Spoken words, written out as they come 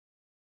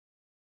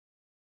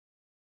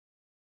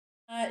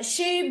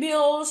She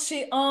builds,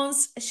 she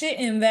owns, she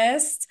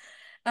invests.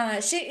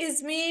 She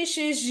is me,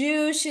 she's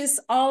you, she's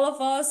all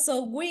of us.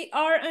 So we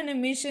are on a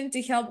mission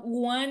to help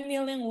 1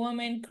 million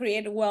women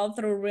create wealth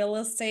through real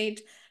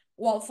estate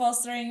while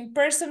fostering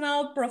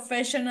personal,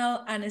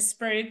 professional, and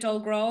spiritual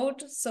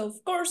growth. So,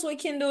 of course, we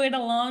can do it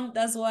alone.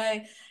 That's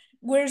why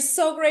we're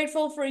so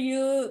grateful for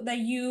you that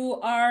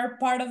you are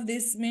part of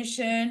this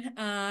mission.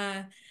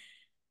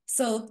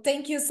 So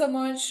thank you so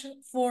much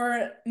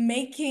for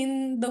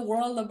making the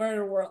world a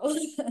better world.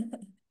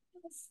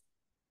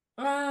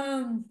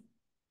 um,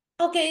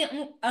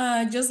 okay,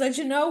 just let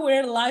you know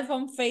we're live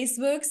on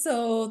Facebook,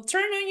 so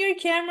turn on your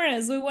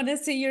cameras. We want to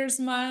see your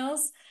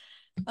smiles.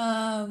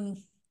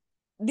 Um,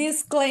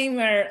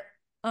 disclaimer.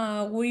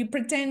 We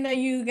pretend that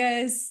you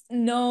guys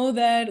know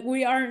that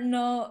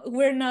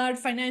we're not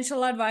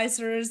financial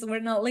advisors,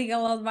 we're not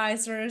legal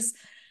advisors.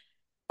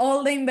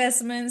 All the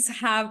investments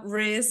have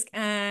risk,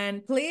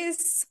 and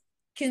please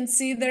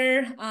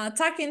consider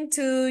talking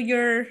to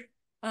your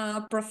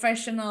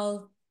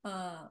professional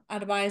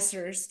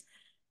advisors.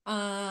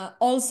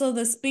 Also,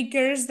 the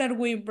speakers that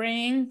we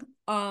bring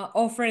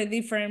offer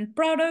different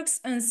products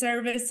and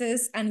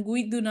services, and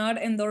we do not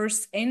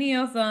endorse any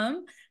of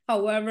them.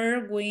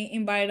 However, we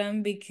invite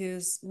them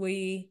because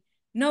we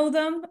know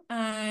them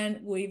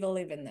and we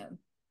believe in them.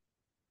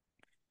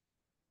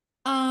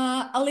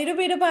 A little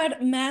bit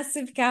about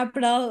Massive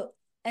Capital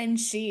and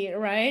She,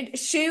 right?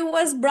 She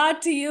was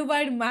brought to you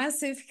by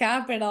Massive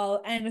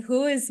Capital. And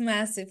who is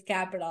Massive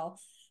Capital?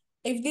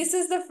 If this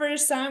is the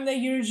first time that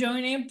you're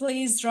joining,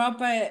 please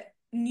drop a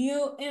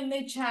new in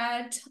the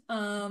chat.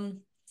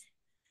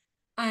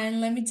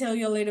 And let me tell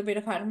you a little bit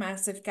about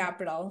Massive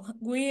Capital.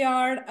 We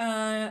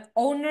are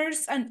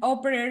owners and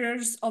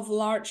operators of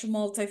large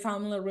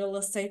multifamily real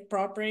estate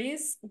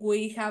properties.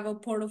 We have a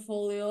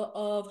portfolio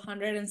of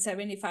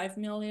 175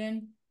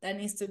 million that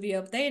needs to be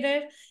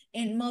updated.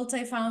 In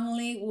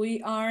multifamily,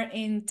 we are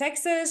in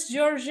Texas,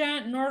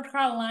 Georgia, North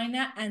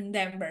Carolina, and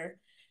Denver.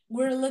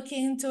 We're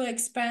looking to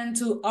expand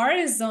to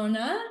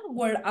Arizona,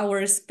 where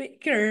our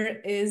speaker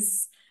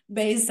is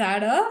based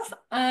out of.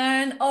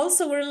 And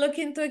also we're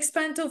looking to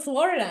expand to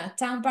Florida,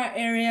 Tampa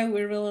area.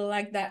 We really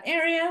like that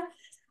area.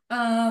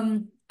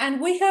 And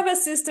we have a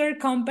sister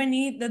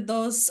company that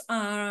does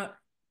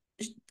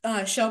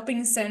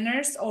shopping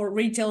centers or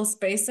retail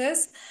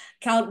spaces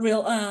called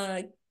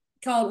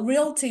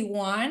Realty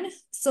One.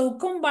 So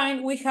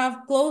combined, we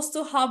have close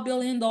to $500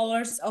 million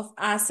of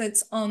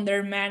assets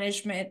under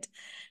management.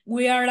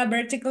 We are a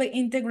vertically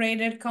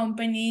integrated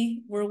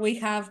company where we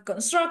have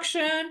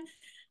construction,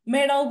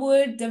 metal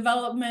wood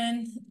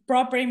development,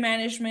 property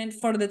management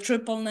for the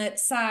triple net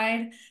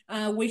side.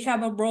 We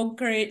have a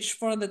brokerage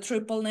for the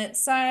triple net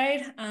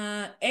side,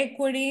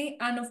 equity,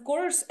 and of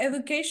course,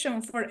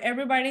 education for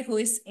everybody who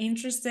is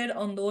interested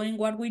on doing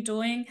what we're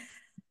doing.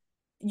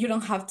 You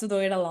don't have to do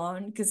it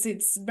alone because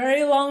it's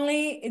very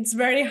lonely, it's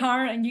very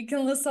hard, and you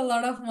can lose a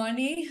lot of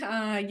money.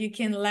 You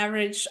can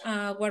leverage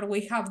what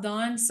we have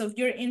done. So if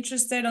you're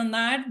interested on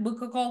that,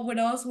 book a call with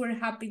us. We're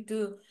happy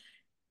to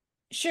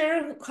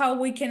share how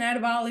we can add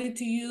value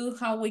to you,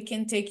 how we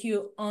can take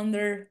you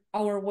under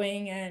our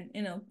wing,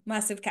 and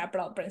Massive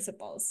Capital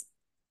principles.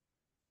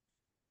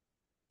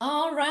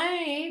 All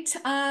right,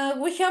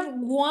 we have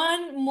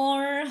one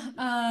more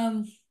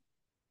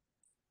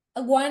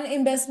one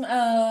investment.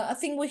 I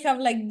think we have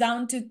like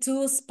down to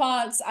 2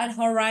 spots at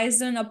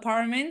Horizon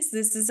Apartments.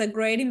 This is a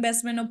great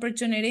investment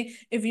opportunity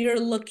if you're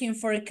looking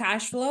for a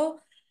cash flow.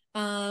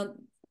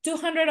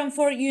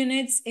 204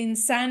 units in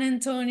San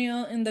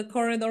Antonio, in the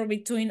corridor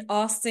between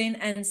Austin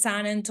and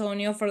San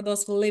Antonio. For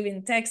those who live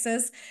in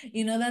Texas,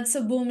 that's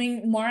a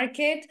booming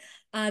market.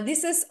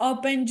 This is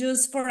open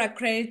just for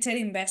accredited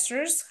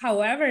investors.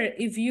 However,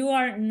 if you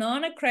are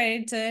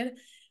non-accredited,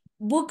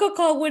 book a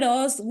call with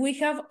us. We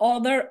have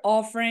other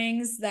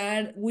offerings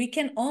that we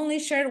can only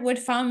share with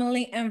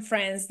family and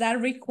friends.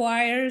 That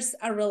requires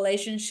a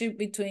relationship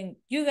between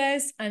you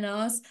guys and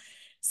us.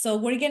 So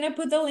we're gonna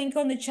put the link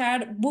on the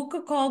chat. Book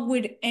a call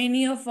with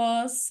any of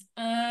us,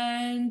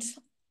 and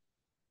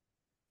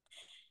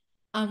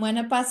I'm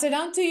gonna pass it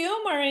on to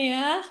you,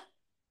 Maria.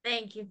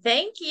 Thank you.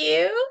 Thank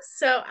you.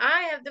 So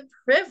I have the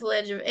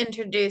privilege of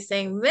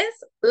introducing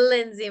Miss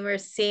Lindsay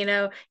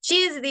Mercino.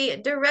 She is the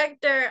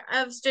Director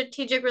of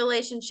Strategic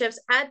Relationships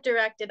at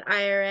Directed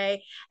IRA.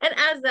 And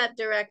as that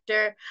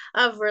Director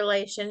of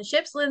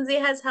Relationships, Lindsay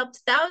has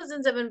helped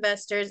thousands of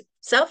investors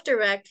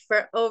self-direct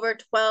for over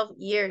 12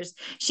 years.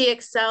 She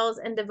excels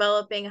in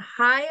developing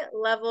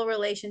high-level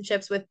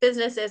relationships with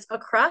businesses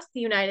across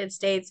the United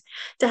States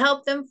to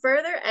help them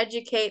further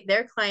educate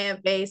their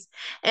client base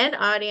and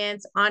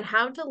audience on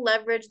how to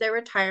leverage their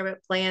retirement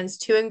plans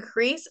to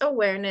increase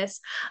awareness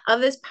of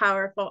this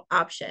powerful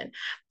option.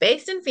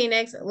 Based in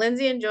Phoenix,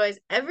 Lindsay enjoys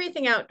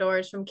everything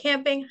outdoors from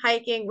camping,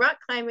 hiking, rock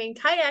climbing,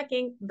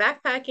 kayaking,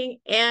 backpacking,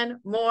 and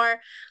more.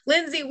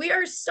 Lindsay, we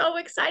are so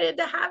excited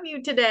to have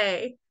you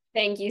today.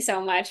 Thank you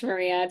so much,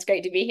 Maria. It's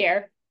great to be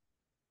here.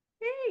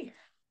 Hey.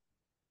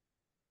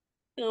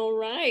 All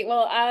right.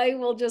 Well, I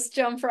will just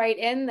jump right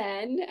in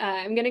then.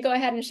 I'm going to go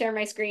ahead and share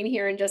my screen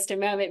here in just a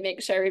moment,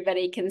 make sure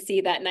everybody can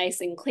see that nice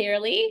and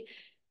clearly.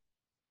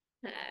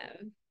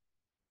 Um,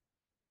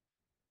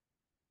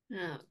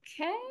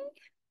 okay.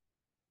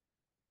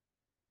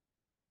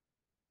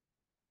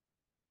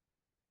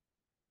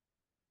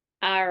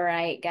 All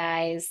right,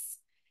 guys.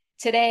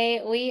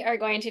 Today, we are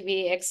going to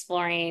be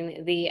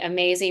exploring the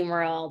amazing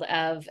world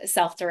of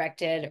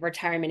self-directed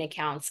retirement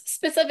accounts,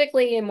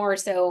 specifically and more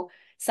so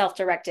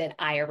self-directed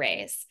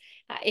IRAs.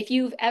 If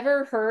you've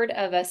ever heard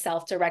of a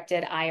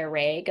self-directed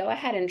IRA, go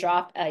ahead and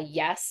drop a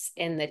yes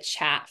in the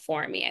chat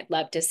for me. I'd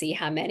love to see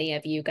how many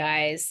of you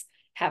guys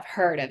have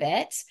heard of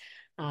it.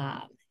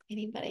 Um,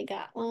 Anybody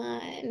got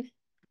one?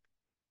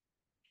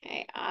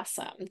 Okay,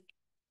 awesome.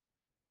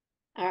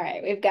 All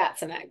right, we've got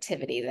some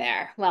activity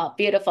there. Well,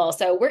 beautiful.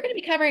 So we're going to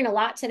be covering a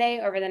lot today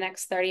over the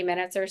next 30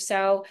 minutes or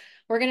so.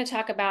 We're going to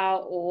talk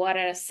about what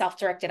a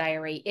self-directed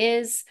IRA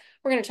is.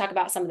 We're going to talk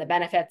about some of the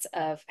benefits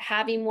of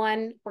having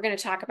one. We're going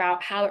to talk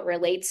about how it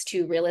relates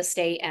to real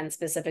estate and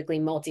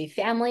specifically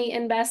multifamily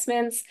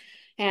investments.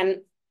 And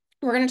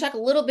we're going to talk a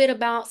little bit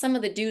about some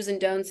of the do's and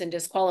don'ts and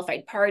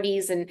disqualified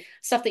parties and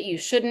stuff that you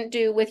shouldn't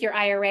do with your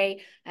IRA.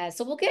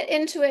 So we'll get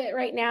into it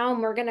right now,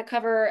 and we're going to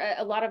cover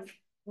a lot of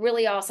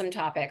really awesome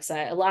topics,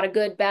 a lot of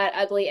good, bad,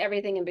 ugly,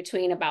 everything in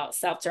between about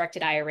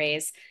self-directed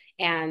IRAs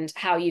and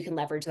how you can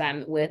leverage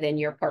them within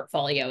your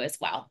portfolio as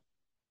well.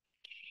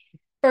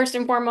 First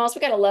and foremost,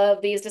 we got to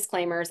love these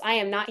disclaimers. I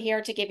am not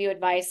here to give you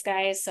advice,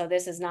 guys. So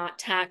this is not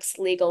tax,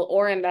 legal,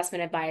 or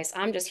investment advice.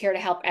 I'm just here to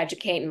help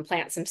educate and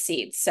plant some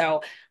seeds.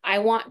 So I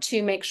want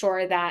to make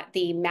sure that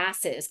the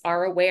masses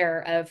are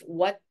aware of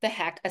what the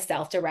heck a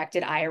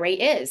self-directed IRA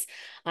is.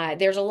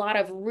 There's a lot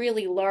of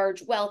really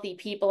large, wealthy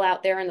people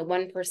out there in the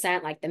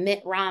 1%, like the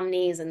Mitt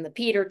Romneys and the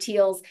Peter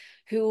Thiels,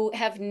 who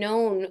have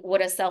known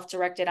what a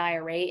self-directed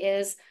IRA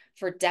is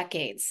for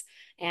decades.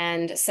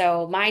 And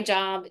so my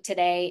job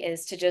today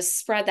is to just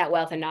spread that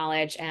wealth of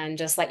knowledge and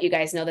just let you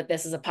guys know that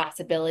this is a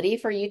possibility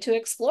for you to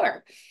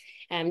explore.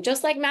 And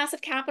just like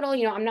Massive Capital,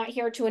 I'm not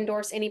here to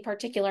endorse any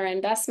particular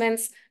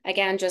investments.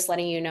 Again, just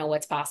letting you know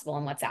what's possible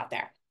and what's out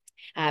there.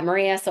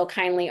 Maria so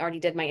kindly already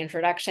did my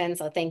introduction,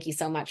 so thank you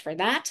so much for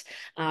that.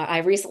 I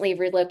recently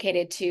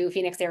relocated to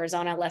Phoenix,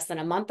 Arizona less than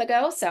a month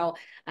ago, so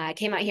I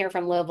came out here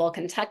from Louisville,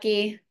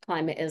 Kentucky.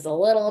 Climate is a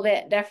little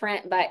bit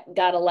different, but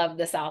gotta love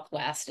the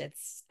Southwest.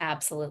 It's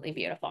absolutely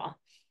beautiful.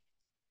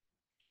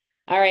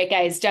 All right,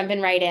 guys, jumping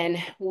right in.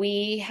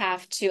 We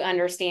have to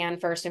understand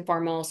first and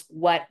foremost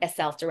what a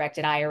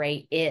self-directed IRA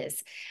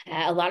is.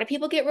 A lot of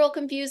people get real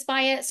confused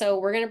by it, so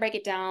we're going to break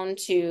it down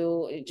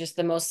to just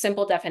the most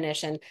simple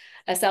definition.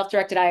 A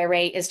self-directed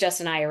IRA is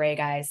just an IRA,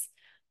 guys.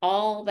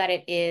 All that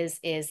it is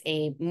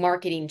a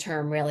marketing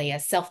term, really. A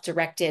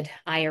self-directed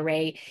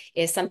IRA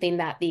is something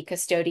that the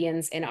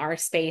custodians in our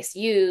space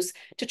use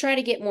to try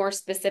to get more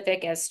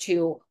specific as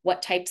to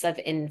what types of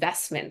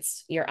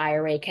investments your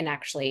IRA can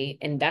actually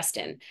invest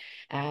in.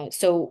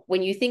 So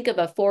when you think of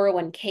a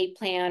 401k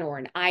plan or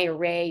an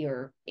IRA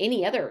or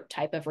any other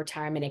type of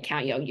retirement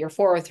account, your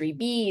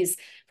 403bs,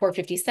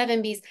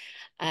 457bs,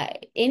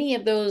 any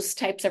of those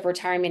types of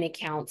retirement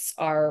accounts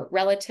are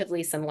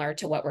relatively similar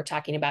to what we're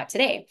talking about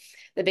today.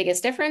 The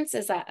biggest difference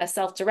is that a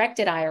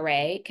self-directed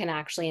IRA can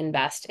actually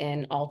invest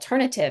in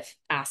alternative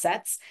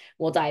assets.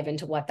 We'll dive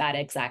into what that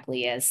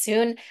exactly is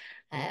soon.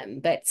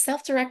 But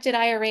self-directed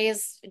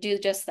IRAs do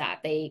just that.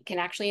 They can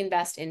actually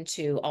invest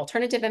into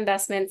alternative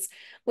investments,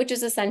 which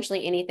is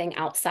essentially anything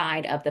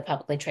outside of the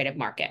publicly traded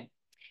market.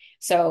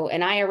 So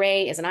an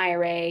IRA is an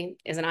IRA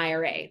is an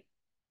IRA.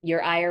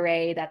 Your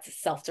IRA that's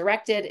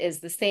self-directed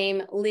is the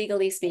same,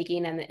 legally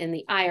speaking, and in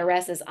the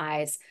IRS's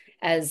eyes,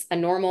 as a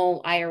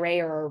normal IRA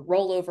or a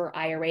rollover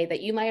IRA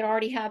that you might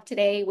already have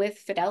today with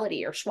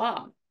Fidelity or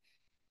Schwab.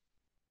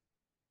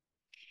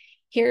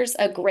 Here's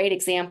a great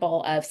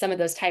example of some of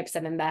those types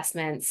of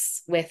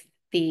investments with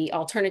the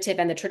alternative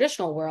and the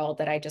traditional world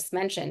that I just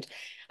mentioned.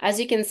 As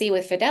you can see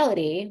with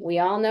Fidelity, we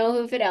all know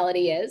who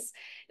Fidelity is.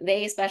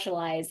 They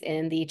specialize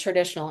in the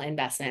traditional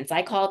investments.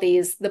 I call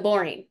these the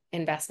boring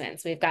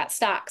investments. We've got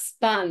stocks,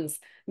 bonds,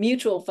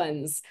 mutual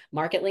funds,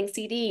 market-linked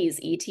CDs,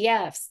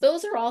 ETFs.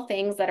 Those are all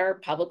things that are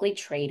publicly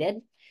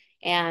traded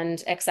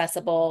and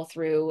accessible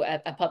through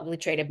a publicly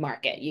traded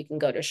market. You can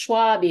go to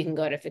Schwab, you can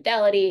go to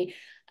Fidelity,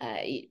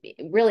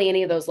 really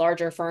any of those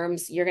larger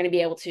firms, you're going to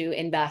be able to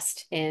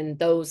invest in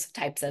those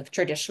types of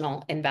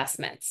traditional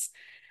investments.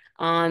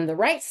 On the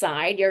right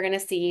side, you're going to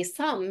see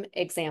some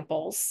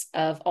examples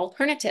of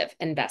alternative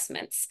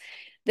investments.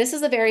 This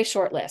is a very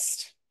short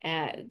list.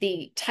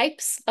 The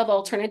types of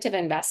alternative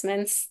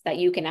investments that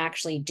you can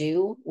actually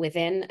do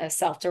within a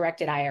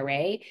self-directed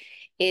IRA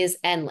is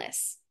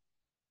endless,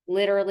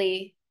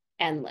 literally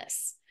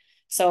endless.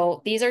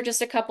 So these are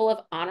just a couple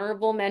of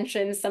honorable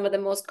mentions, some of the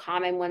most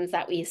common ones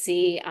that we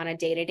see on a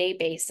day-to-day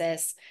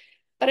basis.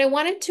 But I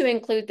wanted to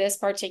include this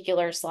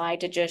particular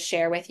slide to just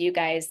share with you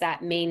guys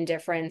that main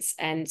difference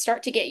and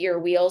start to get your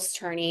wheels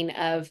turning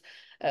of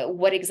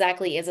what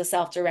exactly is a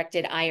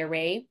self-directed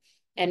IRA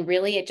And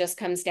really, it just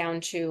comes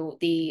down to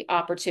the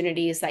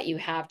opportunities that you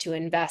have to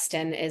invest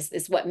in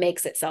is what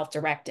makes it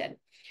self-directed.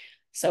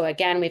 So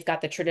again, we've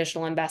got the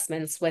traditional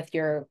investments with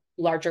your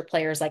larger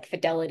players like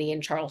Fidelity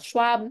and Charles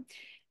Schwab.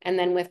 And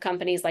then with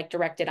companies like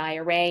Directed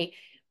IRA,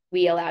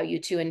 we allow you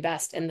to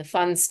invest in the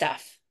fun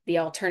stuff, the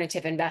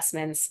alternative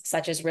investments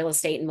such as real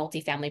estate and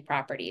multifamily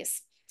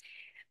properties.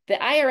 The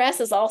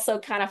IRS is also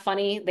kind of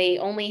funny. They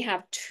only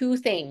have two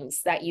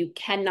things that you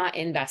cannot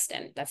invest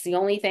in. That's the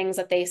only things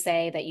that they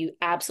say that you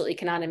absolutely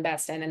cannot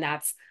invest in, and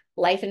that's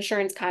life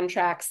insurance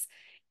contracts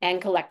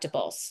and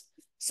collectibles.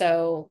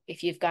 So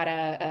if you've got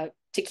a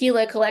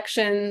tequila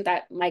collection,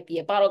 that might be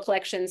a bottle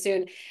collection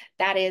soon,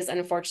 that is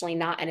unfortunately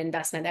not an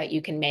investment that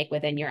you can make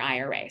within your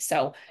IRA.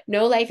 So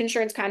no life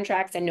insurance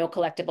contracts and no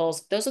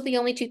collectibles. Those are the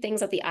only two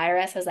things that the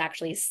IRS has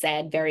actually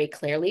said very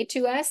clearly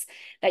to us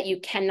that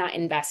you cannot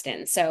invest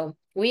in. So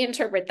we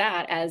interpret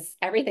that as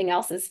everything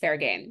else is fair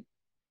game.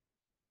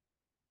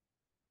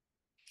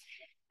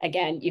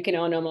 Again, you can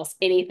own almost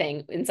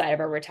anything inside of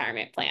a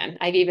retirement plan.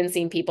 I've even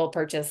seen people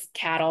purchase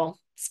cattle,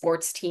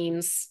 sports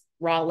teams,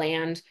 raw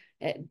land.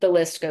 The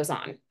list goes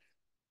on.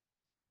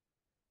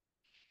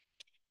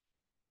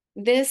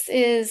 This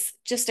is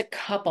just a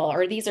couple,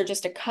 or these are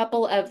just a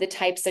couple of the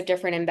types of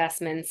different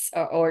investments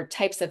or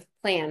types of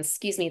plans,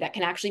 excuse me, that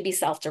can actually be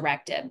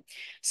self-directed.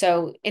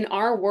 So in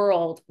our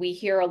world, we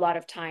hear a lot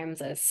of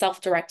times a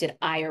self-directed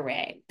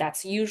IRA.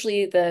 That's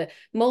usually the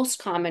most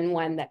common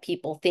one that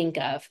people think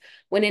of,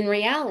 when in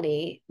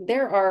reality,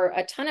 there are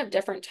a ton of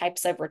different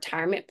types of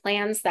retirement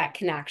plans that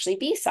can actually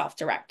be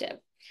self-directed.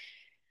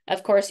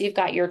 Of course, you've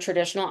got your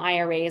traditional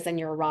IRAs and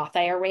your Roth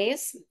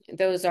IRAs.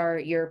 Those are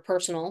your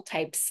personal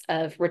types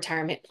of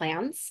retirement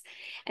plans.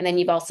 And then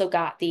you've also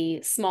got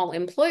the small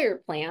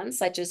employer plans,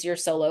 such as your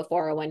solo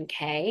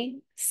 401k,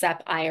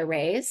 SEP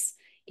IRAs,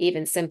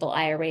 even simple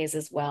IRAs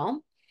as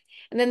well.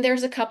 And then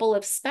there's a couple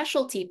of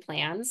specialty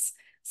plans,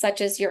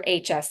 such as your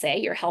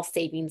HSA, your health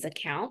savings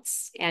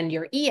accounts, and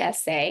your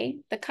ESA,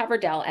 the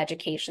Coverdell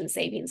Education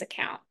Savings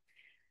Account.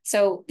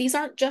 So these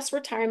aren't just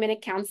retirement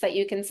accounts that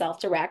you can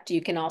self-direct.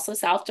 You can also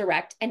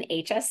self-direct an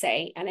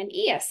HSA and an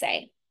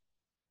ESA.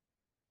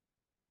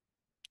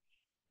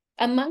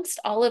 Amongst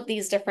all of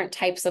these different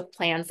types of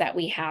plans that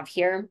we have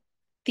here,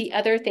 the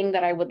other thing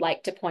that I would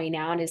like to point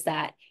out is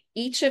that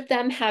each of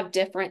them have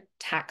different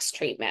tax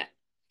treatment.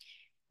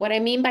 What I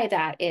mean by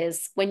that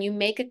is when you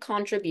make a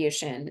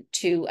contribution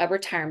to a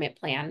retirement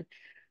plan,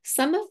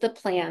 some of the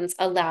plans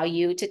allow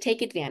you to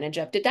take advantage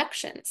of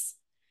deductions.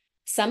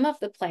 Some of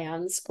the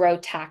plans grow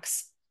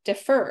tax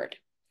deferred.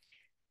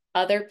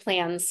 Other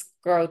plans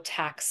grow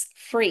tax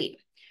free.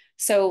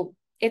 So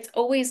it's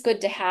always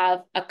good to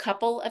have a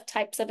couple of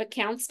types of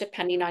accounts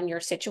depending on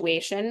your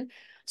situation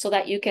so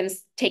that you can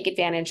take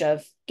advantage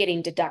of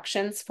getting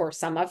deductions for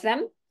some of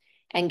them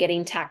and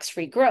getting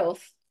tax-free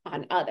growth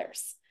on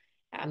others.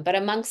 But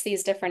amongst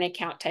these different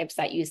account types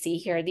that you see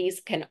here, these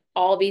can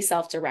all be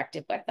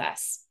self-directed with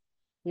us,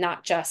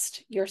 not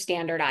just your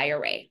standard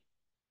IRA.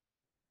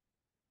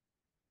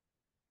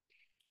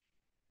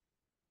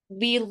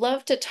 We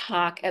love to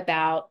talk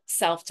about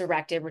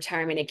self-directed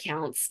retirement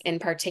accounts in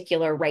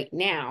particular right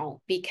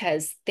now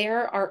because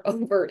there are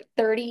over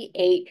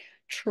 $38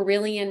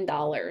 trillion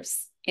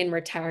in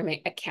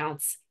retirement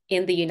accounts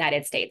in the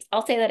United States.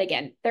 I'll say that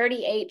again,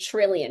 38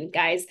 trillion,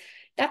 guys.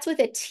 That's with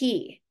a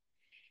T.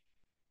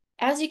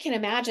 As you can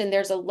imagine,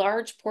 there's a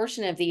large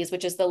portion of these,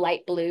 which is the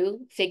light blue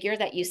figure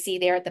that you see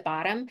there at the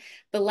bottom.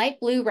 The light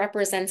blue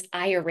represents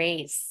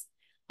IRAs.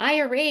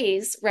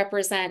 IRAs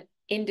represent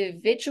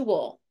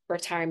individual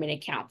retirement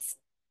accounts.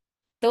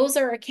 Those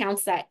are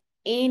accounts that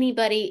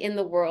anybody in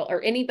the world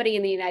or anybody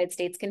in the United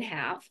States can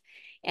have,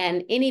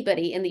 and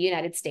anybody in the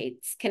United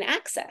States can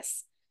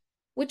access,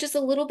 which is a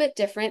little bit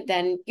different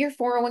than your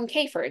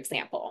 401k, for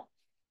example.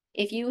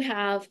 If you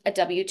have a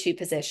W-2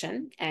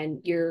 position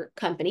and your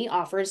company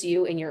offers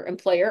you and your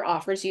employer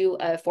offers you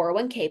a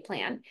 401k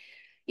plan,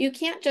 you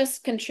can't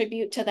just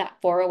contribute to that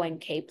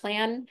 401k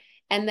plan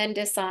and then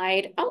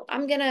decide, oh,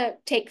 I'm going to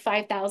take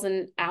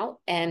 5,000 out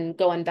and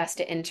go invest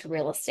it into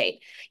real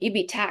estate. You'd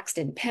be taxed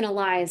and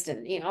penalized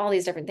and all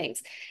these different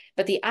things.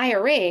 But the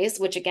IRAs,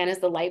 which again is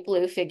the light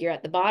blue figure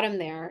at the bottom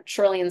there,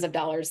 trillions of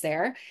dollars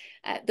there,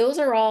 those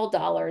are all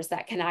dollars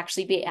that can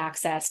actually be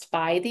accessed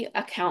by the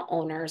account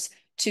owners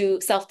to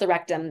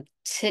self-direct them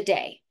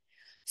today.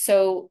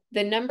 So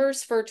the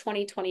numbers for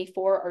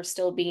 2024 are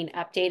still being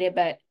updated,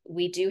 but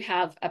we do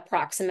have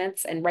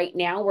approximates. And right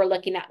now we're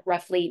looking at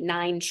roughly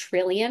 9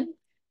 trillion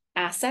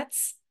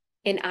assets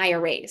in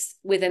IRAs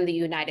within the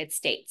United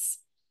States.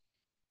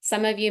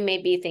 Some of you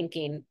may be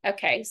thinking,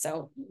 okay,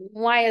 so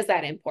why is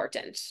that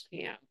important?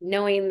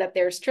 Knowing that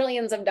there's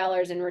trillions of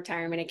dollars in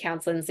retirement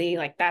accounts, Lindsay,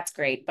 like that's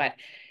great, but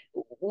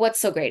what's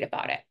so great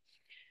about it?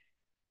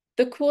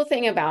 The cool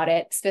thing about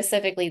it,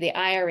 specifically the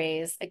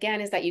IRAs,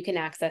 again, is that you can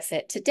access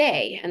it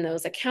today, and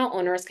those account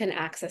owners can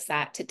access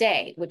that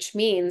today, which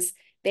means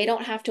they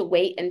don't have to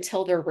wait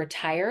until they're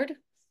retired,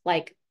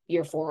 like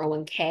your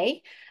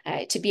 401k,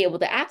 to be able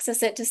to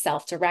access it to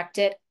self-direct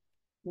it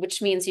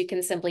which means you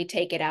can simply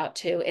take it out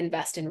to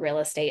invest in real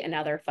estate and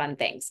other fun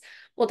things.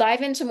 We'll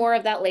dive into more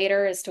of that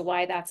later as to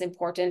why that's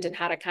important and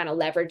how to kind of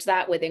leverage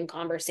that within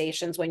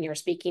conversations when you're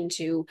speaking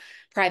to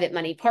private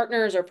money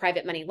partners or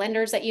private money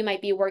lenders that you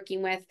might be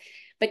working with.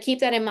 But keep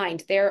that in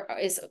mind, there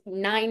is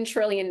 $9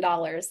 trillion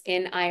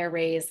in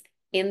IRAs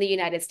in the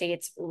United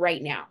States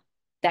right now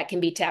that can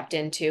be tapped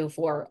into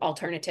for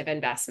alternative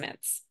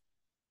investments.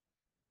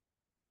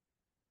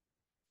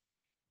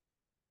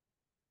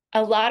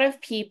 A lot of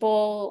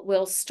people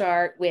will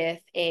start with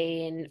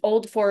an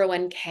old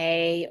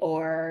 401k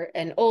or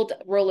an old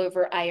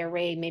rollover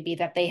IRA, maybe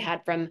that they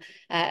had from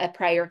a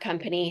prior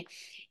company.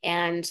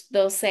 And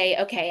they'll say,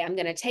 okay, I'm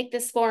going to take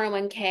this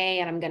 401k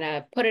and I'm going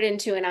to put it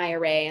into an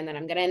IRA and then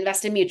I'm going to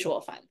invest in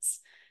mutual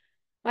funds.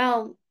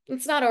 Well,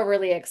 it's not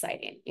overly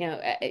exciting.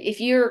 If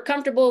you're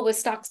comfortable with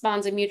stocks,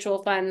 bonds, and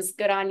mutual funds,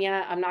 good on you.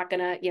 I'm not going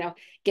to,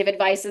 give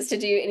advices to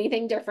do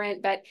anything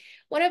different. But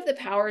one of the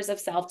powers of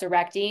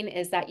self-directing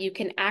is that you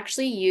can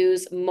actually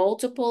use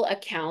multiple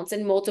accounts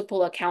and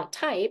multiple account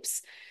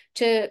types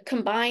to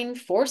combine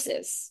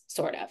forces,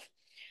 sort of.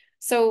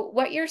 So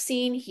what you're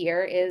seeing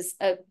here is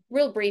a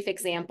real brief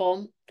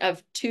example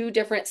of two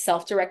different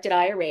self-directed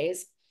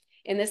IRAs.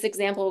 In this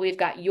example, we've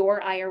got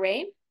your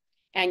IRA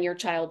and your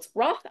child's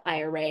Roth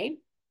IRA.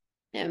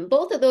 And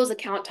both of those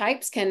account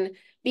types can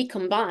be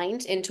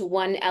combined into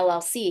one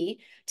LLC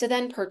to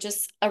then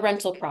purchase a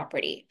rental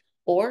property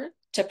or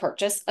to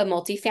purchase a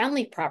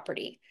multifamily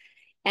property.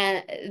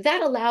 And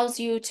that allows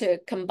you to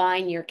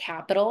combine your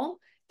capital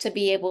to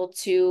be able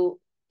to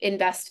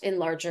invest in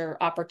larger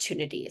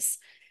opportunities.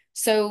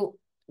 So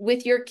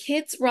with your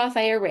kids' Roth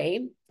IRA,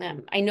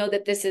 I know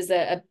that this is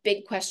a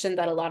big question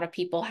that a lot of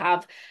people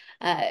have.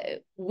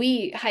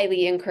 We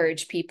highly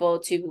encourage people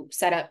to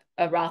set up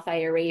a Roth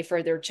IRA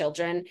for their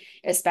children,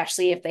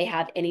 especially if they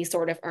have any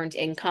sort of earned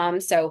income.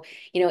 So,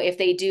 if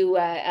they do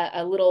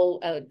a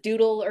little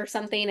doodle or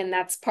something, and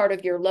that's part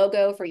of your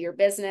logo for your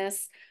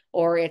business,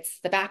 or it's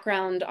the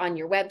background on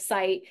your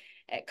website,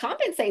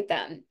 compensate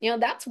them.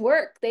 That's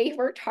work. They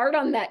worked hard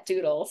on that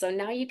doodle. So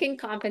now you can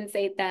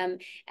compensate them.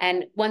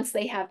 And once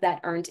they have that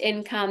earned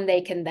income,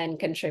 they can then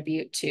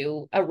contribute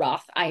to a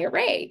Roth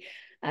IRA.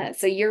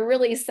 So you're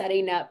really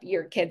setting up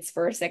your kids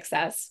for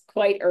success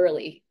quite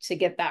early to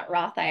get that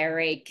Roth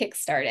IRA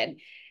kickstarted.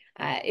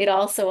 It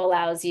also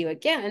allows you,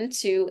 again,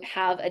 to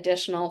have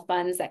additional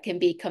funds that can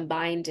be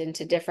combined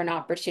into different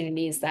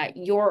opportunities that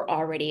you're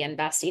already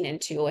investing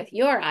into with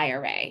your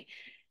IRA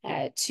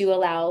to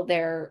allow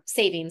their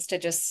savings to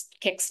just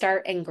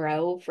kickstart and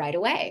grow right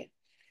away.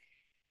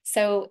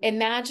 So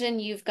imagine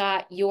you've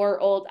got your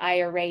old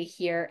IRA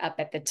here up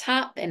at the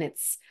top, and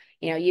it's,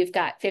 you've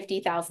got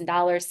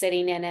 $50,000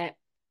 sitting in it.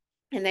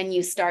 And then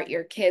you start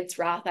your kids'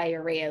 Roth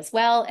IRA as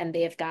well, and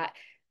they've got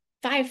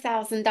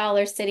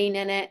 $5,000 sitting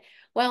in it.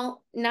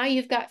 Well, now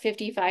you've got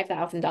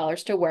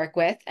 $55,000 to work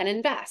with and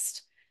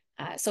invest.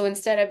 So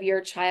instead of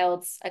your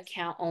child's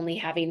account only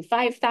having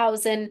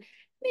 $5,000,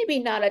 maybe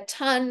not a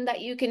ton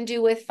that you can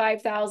do with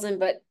 $5,000,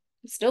 but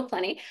still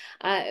plenty.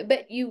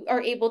 But you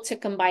are able to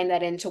combine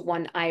that into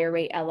one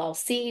IRA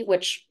LLC,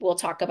 which we'll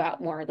talk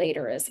about more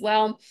later as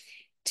well,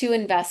 to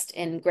invest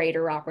in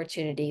greater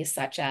opportunities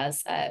such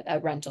as a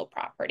rental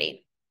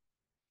property.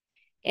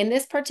 In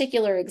this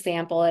particular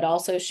example, it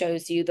also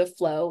shows you the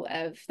flow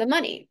of the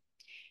money.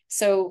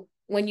 So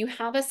when you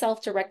have a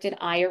self-directed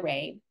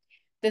IRA,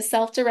 the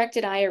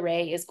self-directed IRA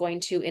is going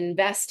to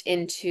invest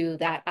into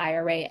that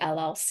IRA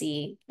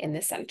LLC in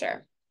the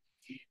center.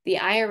 The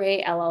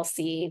IRA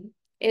LLC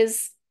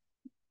is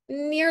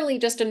nearly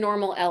just a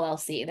normal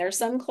LLC. There are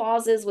some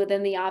clauses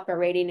within the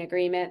operating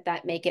agreement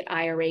that make it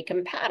IRA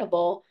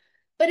compatible,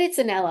 but it's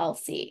an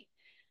LLC.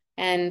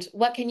 And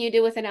what can you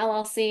do with an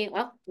LLC?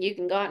 Well, you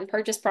can go out and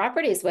purchase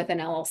properties with an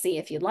LLC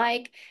if you'd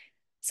like.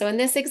 So in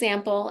this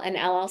example, an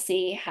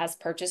LLC has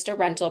purchased a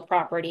rental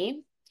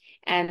property,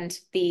 and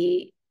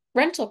the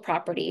rental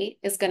property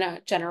is going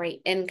to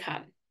generate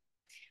income.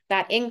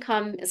 That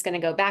income is going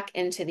to go back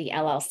into the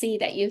LLC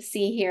that you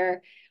see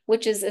here,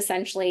 which is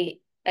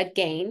essentially a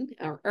gain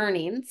or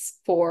earnings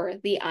for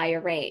the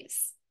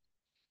IRAs.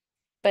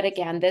 But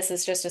again, this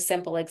is just a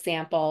simple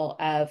example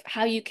of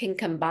how you can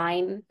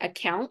combine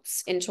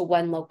accounts into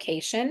one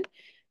location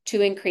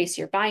to increase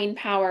your buying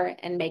power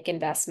and make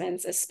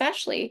investments,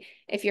 especially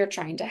if you're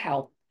trying to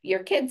help your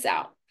kids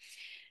out.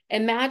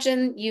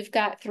 Imagine you've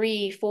got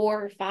 3,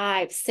 4,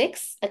 5,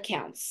 6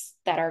 accounts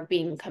that are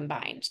being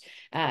combined.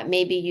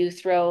 Maybe you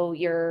throw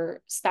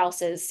your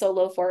spouse's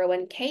solo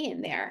 401k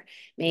in there.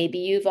 Maybe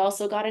you've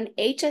also got an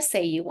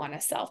HSA you want to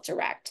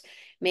self-direct.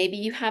 Maybe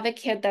you have a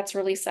kid that's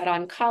really set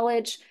on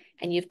college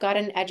and you've got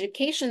an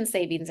education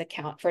savings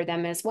account for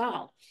them as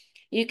well.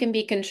 You can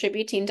be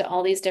contributing to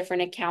all these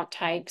different account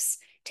types,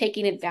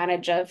 taking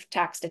advantage of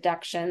tax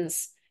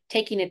deductions,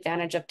 taking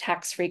advantage of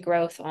tax-free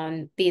growth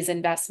on these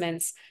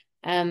investments,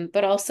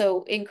 but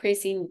also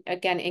increasing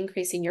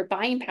your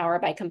buying power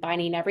by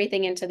combining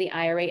everything into the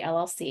IRA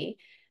LLC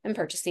and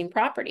purchasing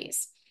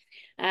properties.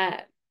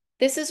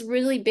 This is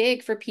really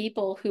big for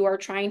people who are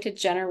trying to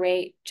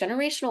generate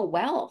generational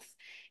wealth.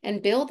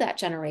 and build that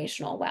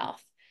generational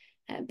wealth.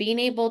 Being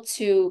able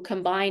to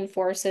combine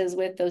forces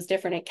with those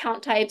different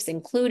account types,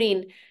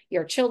 including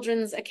your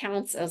children's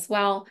accounts as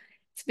well,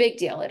 it's a big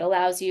deal. It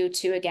allows you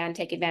to, again,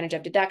 take advantage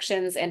of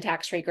deductions and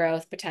tax-free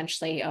growth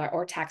potentially,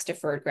 or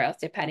tax-deferred growth,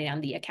 depending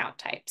on the account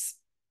types.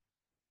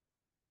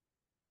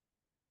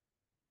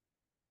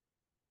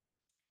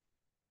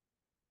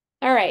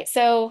 All right,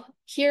 so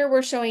here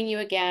we're showing you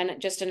again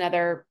just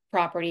another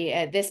property.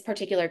 This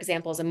particular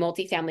example is a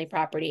multifamily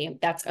property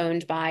that's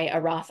owned by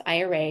a Roth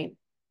IRA.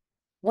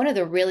 One of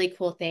the really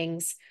cool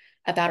things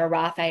about a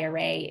Roth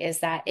IRA is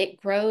that it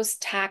grows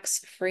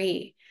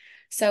tax-free.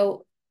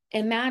 So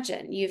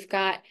imagine you've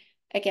got,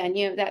 again,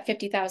 you know, that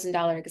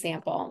 $50,000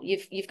 example.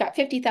 You've got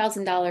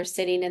 $50,000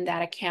 sitting in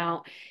that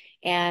account,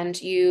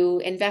 and you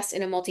invest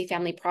in a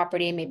multifamily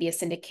property, maybe a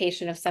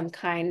syndication of some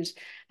kind,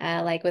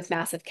 like with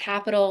Massive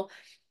Capital.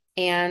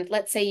 And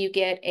let's say you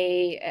get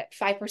a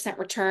 5%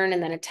 return,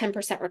 and then a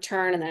 10%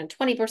 return, and then a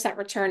 20%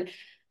 return.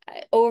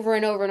 Over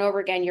and over and over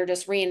again, you're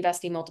just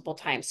reinvesting multiple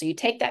times. So you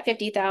take that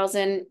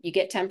 50,000, you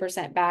get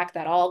 10% back.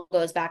 That all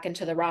goes back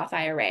into the Roth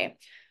IRA.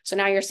 So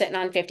now you're sitting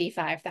on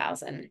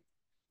 55,000.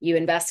 You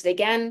invest it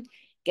again,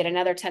 get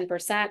another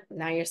 10%.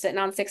 Now you're sitting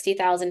on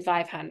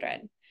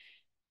 60,500.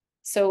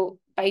 So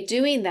by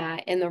doing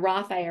that in the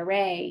Roth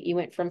IRA, you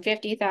went from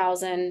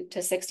 50,000 to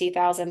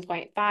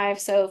 60,000.5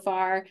 so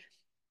far.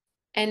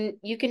 And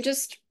you can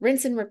just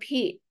rinse and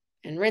repeat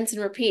and rinse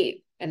and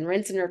repeat and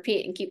rinse and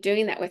repeat and keep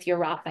doing that with your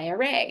Roth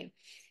IRA.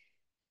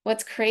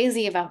 What's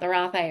crazy about the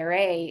Roth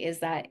IRA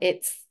is that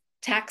it's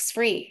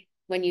tax-free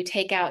when you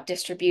take out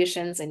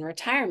distributions in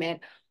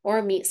retirement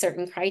or meet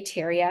certain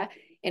criteria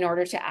in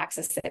order to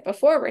access it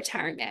before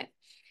retirement.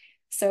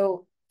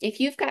 So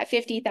if you've got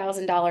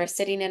 $50,000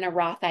 sitting in a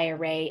Roth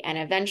IRA and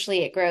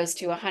eventually it grows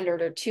to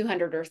 100 or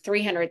 200 or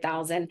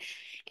 300,000,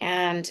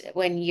 and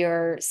when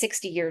you're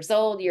 60 years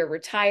old, you're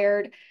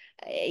retired,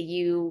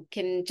 you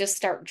can just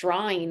start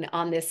drawing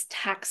on this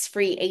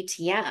tax-free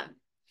ATM.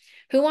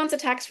 Who wants a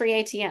tax-free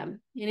ATM?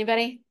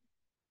 Anybody?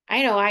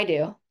 I know I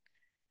do.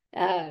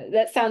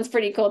 That sounds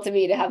pretty cool to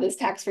me to have this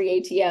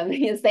tax-free ATM.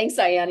 Yes, thanks,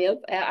 Diane.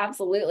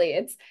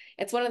 Absolutely.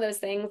 It's one of those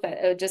things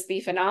that would just be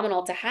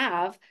phenomenal to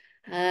have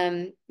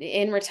in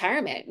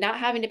retirement. Not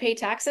having to pay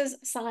taxes,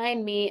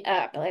 sign me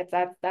up.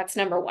 That's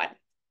number one.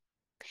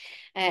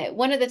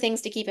 One of the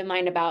things to keep in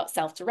mind about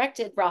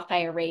self-directed Roth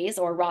IRAs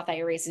or Roth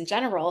IRAs in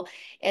general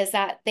is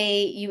that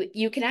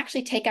you can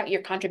actually take out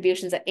your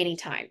contributions at any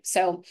time.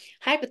 So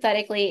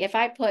hypothetically, if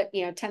I put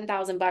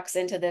 $10,000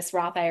 into this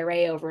Roth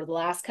IRA over the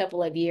last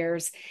couple of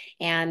years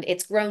and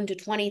it's grown to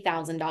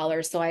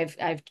 $20,000, so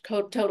I've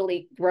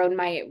totally grown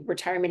my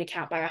retirement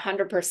account by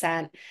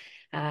 100%.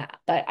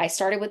 But I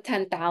started with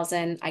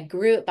 10,000, I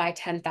grew it by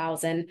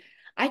 10,000.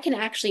 I can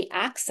actually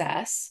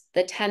access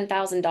the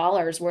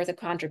 $10,000 worth of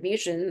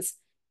contributions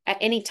at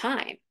any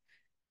time.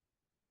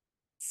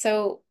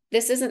 So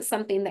this isn't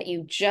something that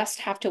you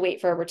just have to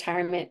wait for a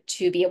retirement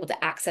to be able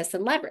to access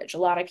and leverage. A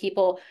lot of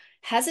people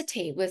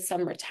hesitate with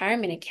some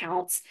retirement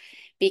accounts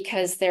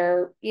because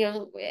they're,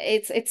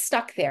 it's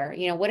stuck there.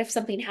 What if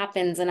something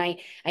happens and I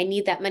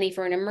need that money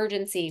for an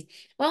emergency?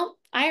 Well,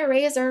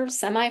 IRAs are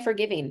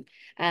semi-forgiving.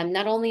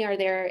 Not only are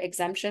there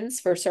exemptions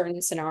for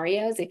certain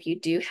scenarios if you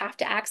do have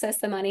to access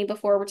the money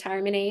before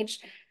retirement age,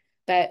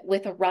 but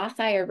with a Roth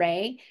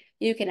IRA,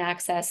 you can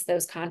access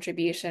those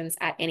contributions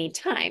at any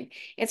time.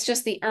 It's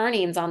just the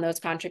earnings on those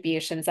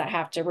contributions that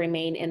have to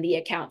remain in the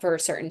account for a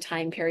certain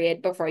time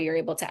period before you're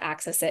able to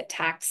access it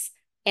tax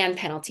and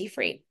penalty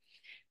free.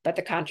 But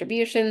the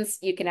contributions,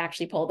 you can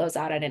actually pull those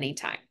out at any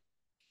time.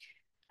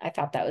 I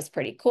thought that was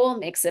pretty cool.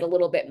 Makes it a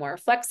little bit more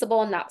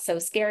flexible, not so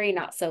scary,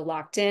 not so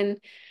locked in.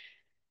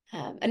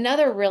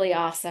 Another really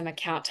awesome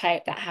account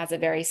type that has a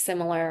very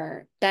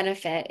similar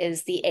benefit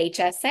is the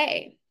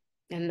HSA,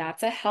 and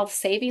that's a health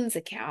savings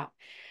account.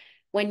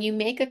 When you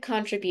make a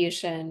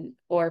contribution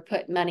or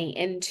put money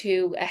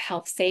into a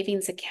health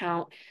savings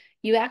account,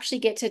 you actually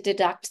get to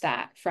deduct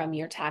that from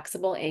your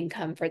taxable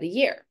income for the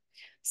year.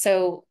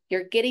 So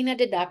you're getting a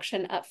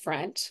deduction up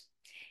front.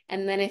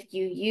 And then if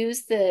you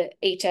use the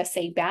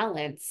HSA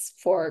balance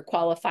for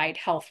qualified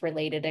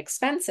health-related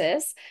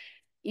expenses,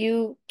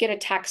 you get a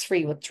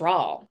tax-free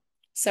withdrawal.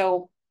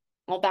 So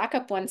I'll back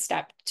up one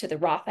step to the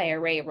Roth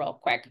IRA real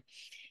quick.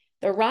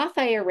 The Roth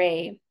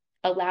IRA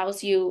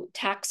allows you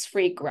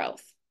tax-free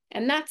growth.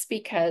 And that's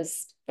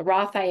because the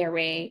Roth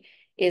IRA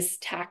is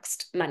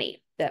taxed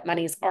money. That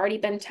money's already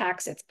been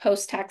taxed, it's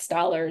post-tax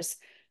dollars.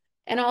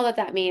 And all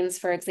that means,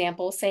 for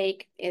example's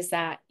sake, is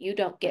that you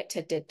don't get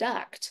to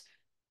deduct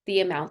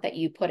the amount that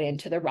you put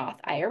into the Roth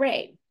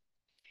IRA.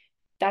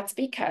 That's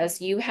because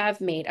you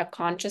have made a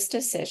conscious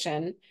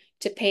decision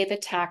to pay the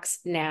tax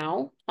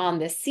now on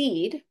the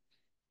seed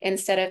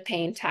instead of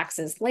paying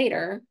taxes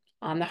later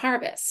on the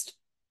harvest.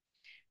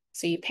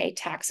 So you pay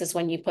taxes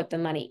when you put the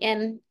money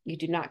in, you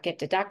do not get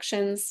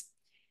deductions,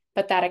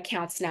 but that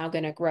account's now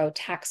going to grow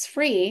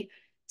tax-free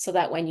so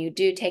that when you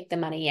do take the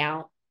money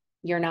out,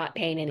 you're not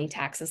paying any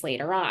taxes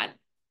later on.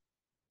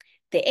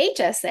 The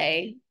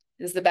HSA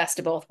is the best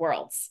of both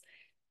worlds.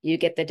 You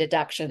get the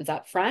deductions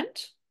up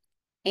front,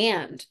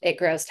 and it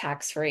grows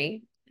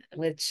tax-free,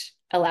 which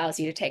allows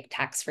you to take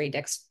tax-free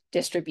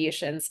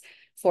distributions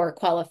for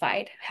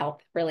qualified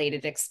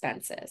health-related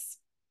expenses.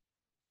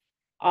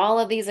 All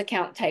of these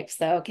account types,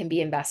 though, can be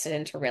invested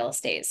into real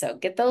estate. So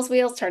get those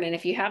wheels turning.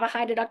 If you have a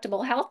high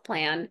deductible health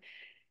plan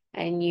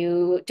and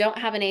you don't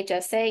have an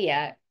HSA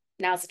yet,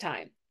 now's the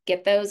time.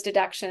 Get those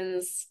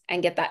deductions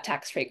and get that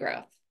tax-free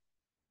growth.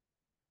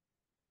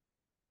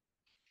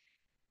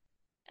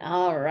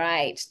 All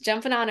right,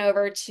 jumping on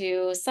over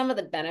to some of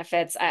the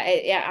benefits.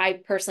 I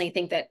personally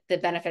think that the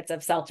benefits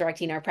of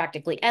self-directing are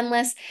practically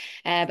endless.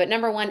 But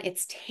number one,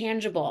 it's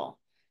tangible.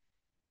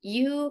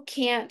 You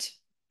can't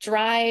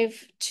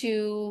drive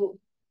to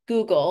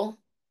Google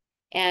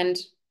and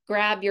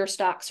grab your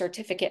stock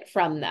certificate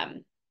from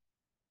them.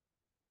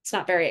 It's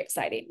not very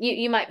exciting.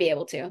 You might be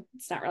able to.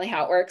 It's not really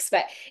how it works.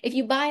 But if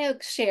you buy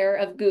a share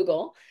of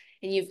Google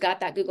and you've got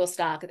that Google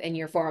stock and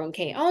your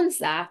 401k owns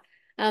that,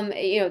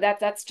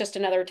 that's just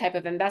another type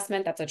of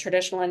investment. That's a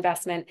traditional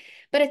investment,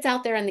 but it's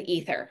out there in the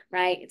ether,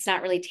 right? It's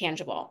not really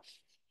tangible.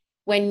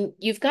 When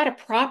you've got a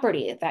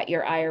property that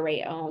your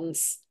IRA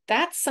owns,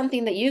 that's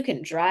something that you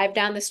can drive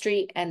down the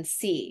street and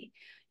see.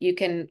 You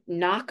can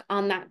knock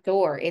on that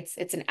door. It's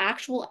an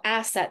actual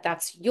asset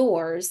that's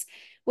yours,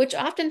 which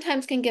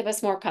oftentimes can give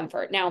us more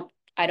comfort. Now,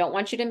 I don't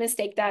want you to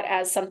mistake that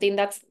as something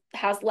that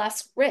has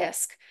less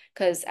risk,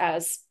 because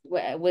as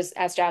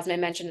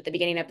Jasmine mentioned at the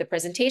beginning of the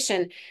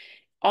presentation,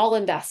 all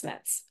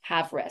investments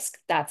have risk.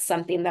 That's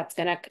something that's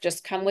going to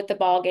just come with the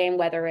ball game,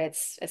 whether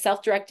it's a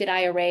self-directed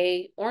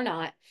IRA or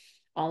not.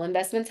 All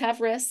investments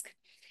have risk.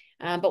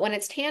 But when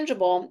it's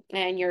tangible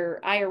and your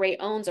IRA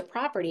owns a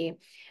property,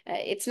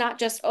 it's not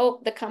just,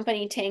 oh, the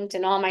company tanked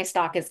and all my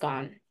stock is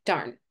gone.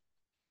 Darn.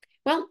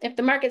 Well, if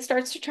the market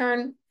starts to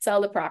turn,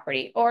 sell the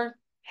property or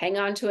hang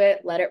on to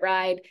it, let it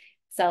ride,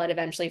 sell it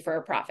eventually for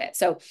a profit.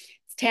 So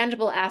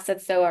tangible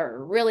assets, though, are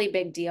a really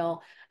big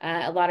deal.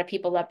 A lot of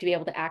people love to be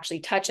able to actually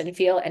touch and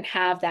feel and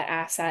have that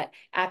asset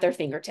at their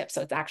fingertips.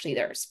 So it's actually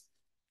theirs.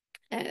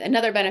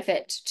 Another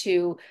benefit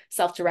to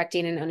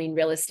self-directing and owning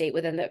real estate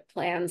within the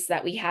plans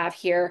that we have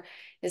here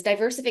is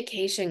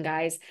diversification,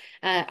 guys.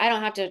 I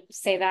don't have to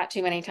say that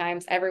too many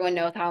times. Everyone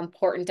knows how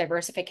important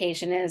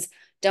diversification is.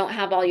 Don't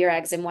have all your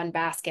eggs in one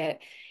basket.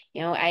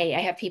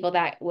 I have people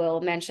that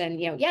will mention,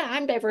 yeah,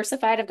 I'm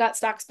diversified. I've got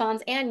stocks,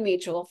 bonds, and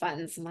mutual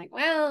funds. I'm like,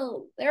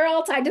 well, they're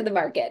all tied to the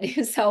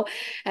market. So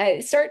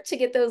start to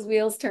get those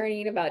wheels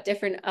turning about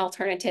different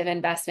alternative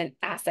investment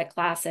asset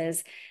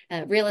classes.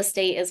 Real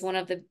estate is one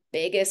of the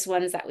biggest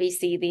ones that we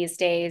see these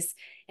days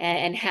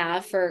and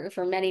have for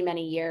many,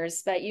 many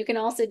years. But you can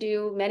also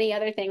do many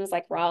other things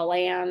like raw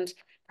land,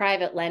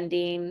 private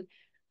lending,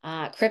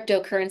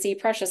 cryptocurrency,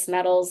 precious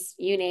metals,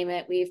 you name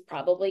it, we've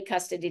probably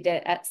custodied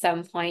it at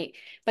some point.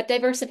 But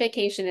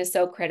diversification is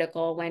so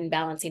critical when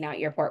balancing out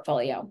your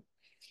portfolio.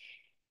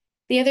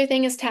 The other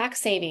thing is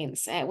tax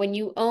savings. When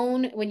you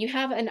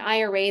have an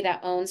IRA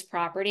that owns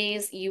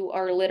properties, you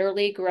are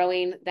literally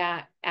growing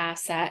that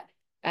asset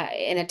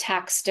in a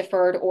tax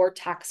deferred or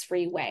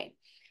tax-free way.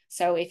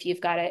 So if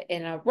you've got it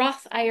in a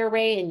Roth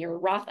IRA and your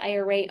Roth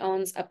IRA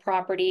owns a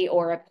property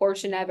or a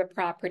portion of a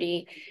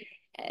property,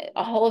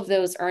 all of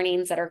those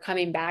earnings that are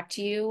coming back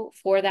to you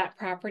for that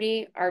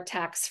property are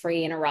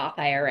tax-free in a Roth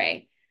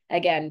IRA.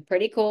 Again,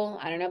 pretty cool.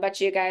 I don't know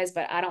about you guys,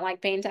 but I don't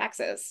like paying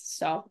taxes.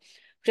 So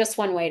just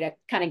one way to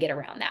kind of get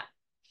around that.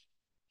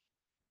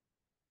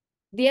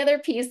 The other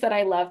piece that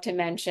I love to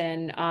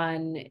mention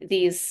on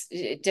these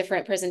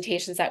different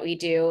presentations that we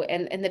do,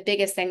 and the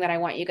biggest thing that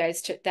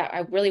I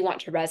really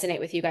want to resonate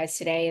with you guys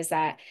today is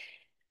that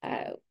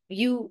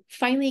you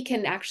finally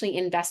can actually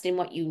invest in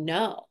what you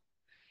know.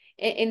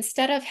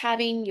 Instead of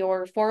having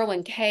your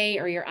 401k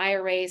or your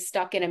IRA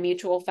stuck in a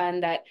mutual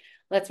fund that,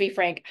 let's be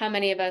frank, how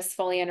many of us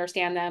fully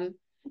understand them?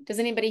 Does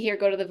anybody here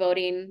go to the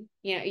voting?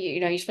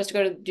 You're supposed to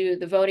go to do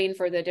the voting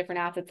for the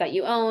different assets that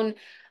you own.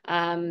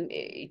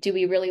 Do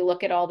we really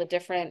look at all the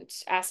different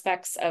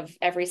aspects of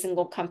every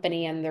single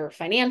company and their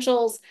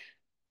financials?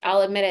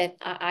 I'll admit it,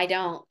 I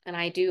don't, and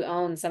I do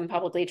own some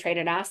publicly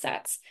traded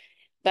assets,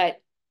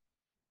 but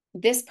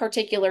this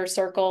particular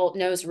circle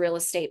knows real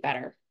estate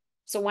better.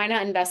 So why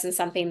not invest in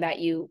something that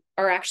you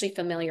are actually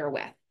familiar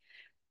with?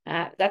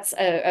 That's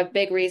a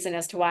big reason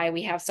as to why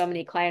we have so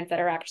many clients that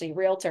are actually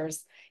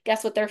realtors.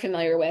 Guess what they're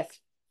familiar with?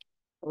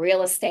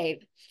 Real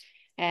estate.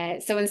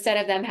 So instead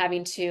of them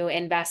having to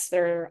invest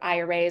their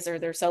IRAs or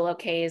their solo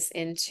Ks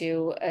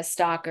into a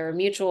stock or a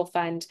mutual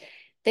fund,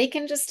 they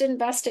can just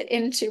invest it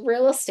into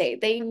real estate.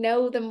 They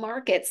know the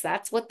markets.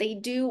 That's what they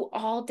do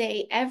all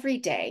day, every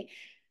day.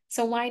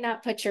 So why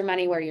not put your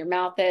money where your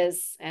mouth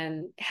is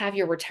and have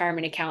your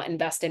retirement account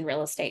invest in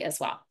real estate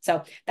as well?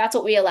 So that's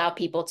what we allow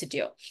people to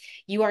do.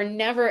 You are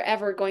never,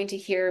 ever going to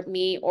hear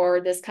me or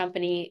this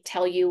company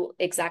tell you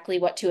exactly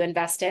what to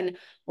invest in.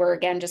 We're,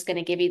 again, just going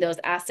to give you those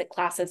asset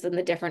classes and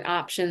the different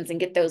options and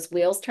get those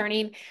wheels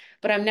turning.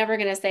 But I'm never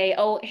going to say,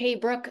 oh, hey,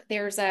 Brooke,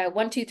 there's a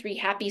 123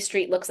 Happy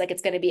Street. Looks like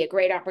it's going to be a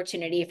great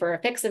opportunity for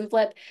a fix and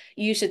flip.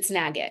 You should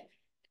snag it.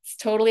 It's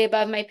totally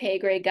above my pay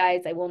grade,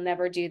 guys. I will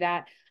never do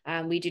that.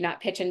 We do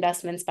not pitch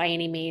investments by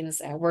any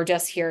means. We're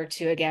just here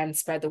to, again,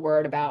 spread the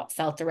word about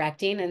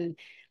self-directing and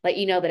let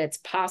you know that it's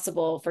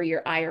possible for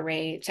your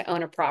IRA to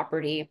own a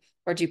property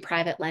or do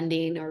private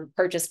lending or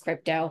purchase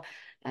crypto,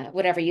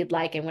 whatever you'd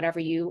like and whatever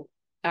you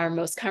are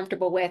most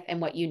comfortable with and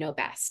what you know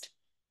best.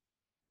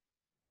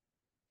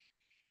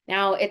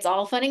 Now, it's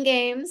all fun and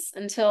games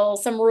until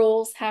some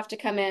rules have to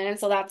come in. And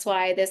so that's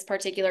why this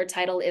particular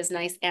title is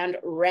nice and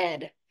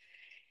red.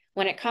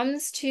 When it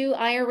comes to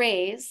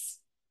IRAs,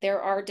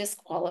 there are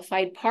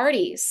disqualified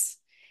parties.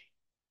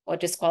 A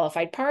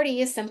disqualified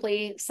party is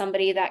simply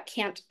somebody that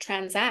can't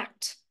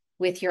transact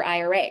with your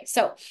IRA.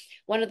 So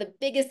one of the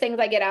biggest things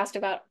I get asked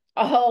about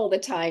all the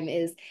time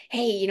is,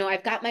 hey, you know,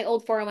 I've got my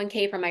old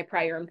 401k from my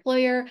prior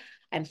employer.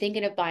 I'm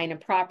thinking of buying a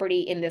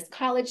property in this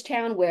college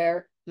town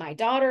where my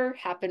daughter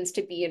happens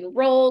to be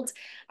enrolled.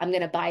 I'm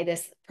going to buy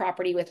this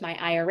property with my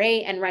IRA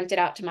and rent it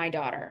out to my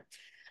daughter.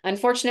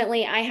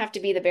 Unfortunately, I have to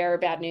be the bearer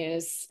of bad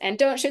news. And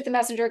don't shoot the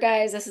messenger,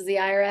 guys. This is the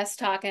IRS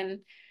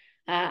talking.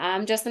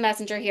 I'm just the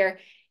messenger here.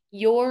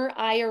 Your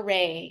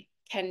IRA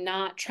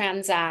cannot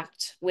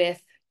transact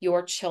with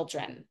your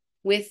children,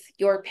 with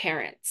your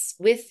parents,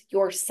 with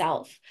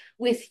yourself,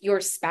 with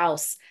your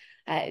spouse.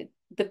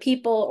 The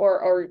people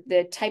or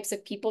the types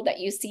of people that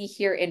you see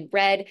here in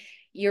red,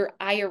 your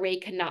IRA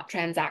cannot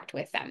transact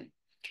with them.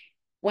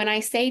 When I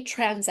say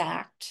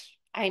transact,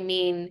 I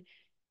mean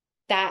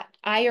that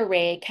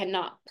IRA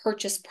cannot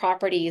purchase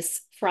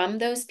properties from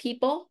those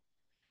people.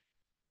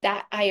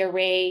 That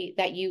IRA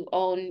that you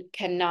own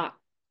cannot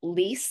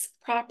lease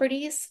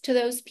properties to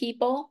those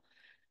people.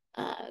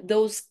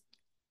 Those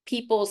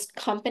people's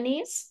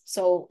companies.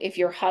 So if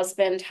your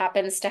husband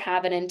happens to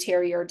have an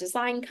interior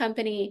design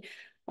company,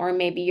 or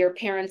maybe your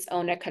parents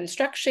own a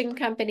construction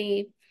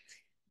company,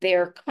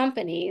 their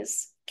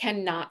companies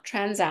cannot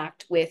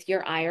transact with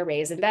your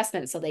IRA's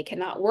investments. So they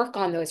cannot work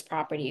on those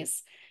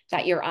properties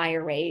that your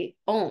IRA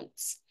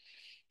owns.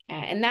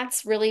 And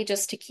that's really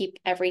just to keep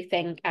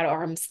everything at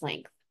arm's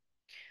length.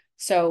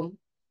 So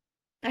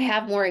I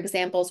have more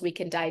examples we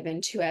can dive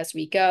into as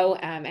we go.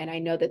 And I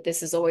know that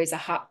this is always a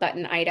hot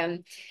button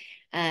item.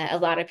 A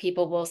lot of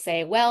people will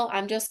say, well,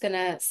 I'm just going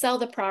to sell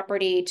the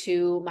property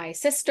to my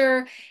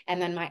sister, and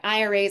then my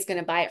IRA is going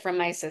to buy it from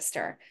my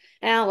sister.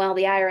 Well,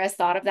 the IRS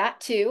thought of that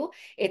too.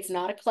 It's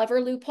not a clever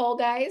loophole,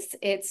 guys.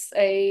 It's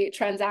a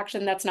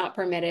transaction that's not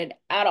permitted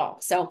at all.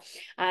 So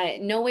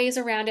no ways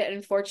around it,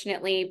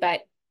 unfortunately,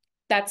 but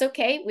that's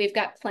okay. We've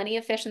got plenty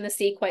of fish in the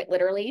sea, quite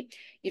literally.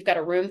 You've got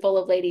a room full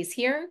of ladies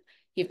here.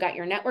 You've got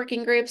your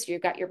networking groups,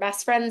 you've got your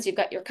best friends, you've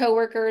got your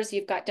coworkers,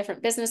 you've got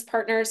different business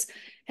partners.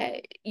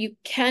 You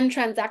can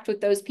transact with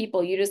those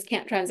people. You just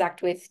can't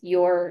transact with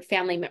your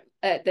family,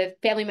 the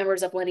family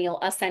members of lineal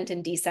ascent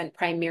and descent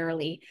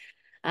primarily.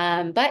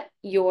 But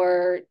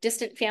your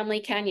distant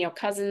family can, you know,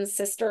 cousins,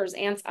 sisters,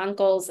 aunts,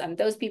 uncles,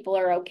 those people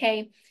are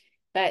okay.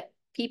 But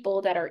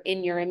people that are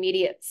in your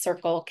immediate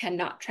circle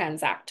cannot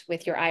transact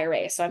with your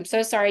IRA. So I'm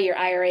so sorry, your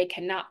IRA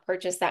cannot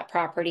purchase that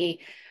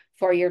property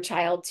for your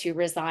child to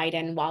reside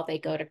in while they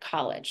go to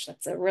college.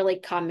 That's a really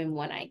common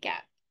one I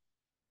get.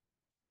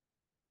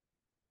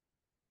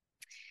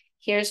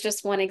 Here's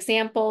just one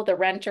example, the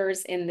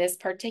renters in this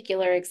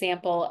particular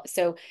example.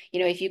 So, you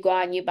know, if you go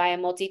out and you buy a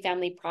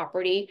multifamily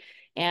property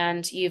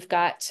and you've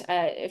got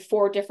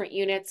 4 different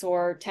units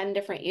or 10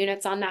 different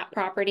units on that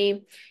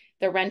property,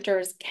 the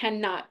renters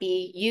cannot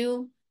be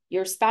you,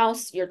 your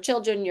spouse, your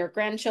children, your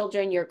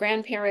grandchildren, your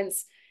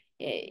grandparents.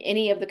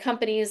 Any of the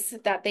companies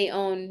that they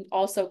own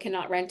also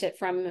cannot rent it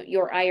from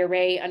your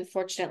IRA,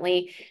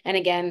 unfortunately. And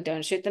again,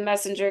 don't shoot the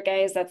messenger,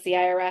 guys. That's the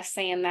IRS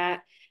saying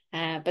that.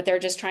 But they're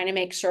just trying to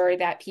make sure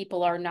that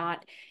people are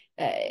not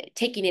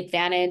taking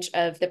advantage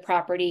of the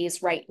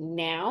properties right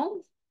now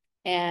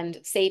and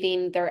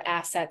saving their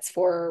assets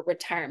for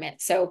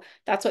retirement. So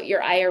that's what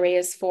your IRA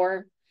is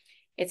for.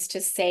 It's to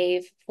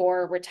save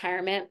for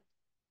retirement.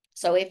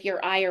 So if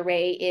your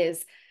IRA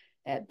is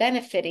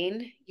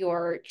benefiting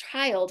your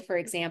child, for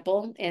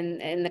example,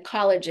 in the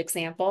college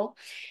example,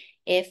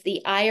 if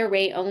the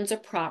IRA owns a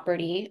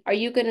property, are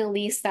you going to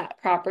lease that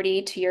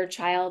property to your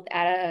child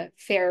at a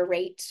fair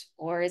rate,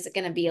 or is it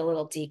going to be a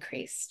little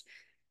decreased?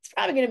 It's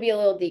probably going to be a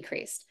little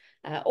decreased.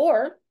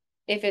 Or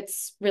if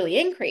it's really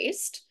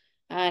increased,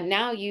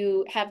 now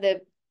you have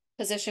the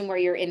position where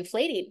you're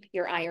inflating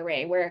your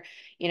IRA, where,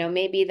 you know,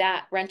 maybe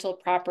that rental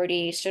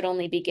property should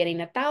only be getting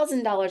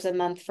 $1,000 a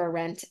month for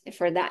rent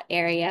for that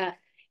area.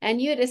 And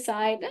you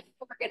decide,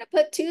 we're going to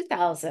put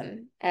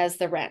 $2,000 as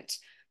the rent.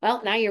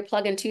 Well, now you're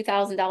plugging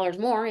 $2,000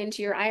 more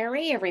into your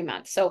IRA every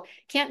month. So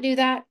can't do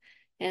that.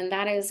 And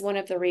that is one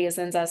of the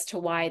reasons as to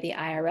why the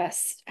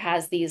IRS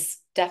has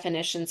these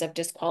definitions of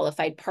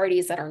disqualified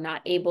parties that are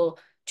not able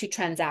to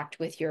transact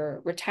with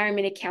your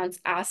retirement accounts,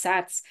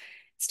 assets.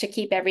 It's to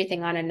keep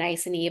everything on a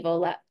nice and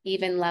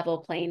even level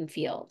playing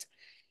field.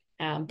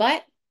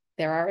 But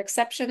there are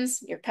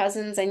exceptions, your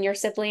cousins and your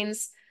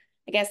siblings.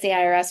 I guess the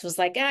IRS was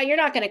like, you're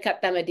not going to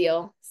cut them a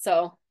deal.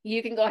 So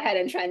you can go ahead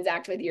and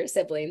transact with your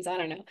siblings. I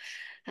don't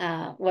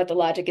know what the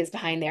logic is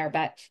behind there.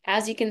 But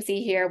as you can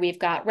see here, we've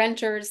got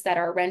renters that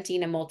are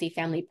renting a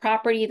multifamily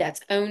property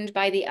that's owned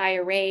by the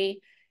IRA,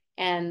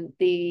 and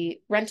the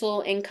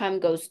rental income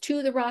goes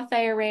to the Roth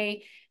IRA.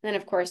 And then,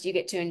 of course, you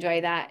get to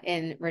enjoy that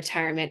in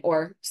retirement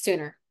or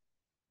sooner.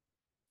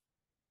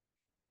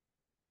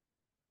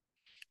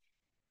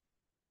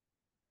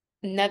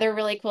 Another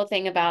really cool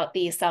thing about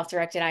the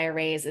self-directed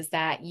IRAs is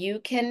that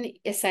you can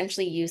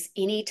essentially use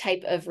any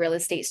type of real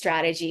estate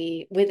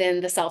strategy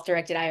within the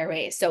self-directed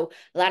IRA. So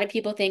a lot of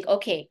people think,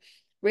 okay,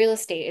 real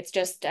estate, it's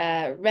just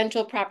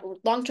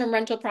long-term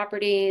rental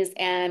properties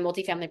and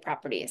multifamily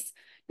properties.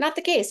 Not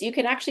the case. You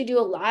can actually do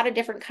a lot of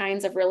different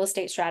kinds of real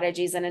estate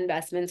strategies and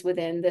investments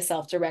within the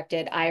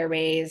self-directed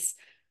IRAs,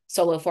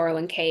 solo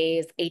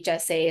 401ks,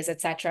 HSAs,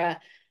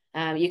 etc.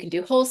 You can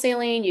do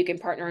wholesaling, you can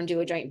partner and do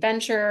a joint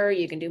venture,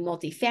 you can do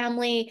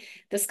multifamily.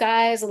 The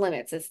sky's the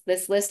limit.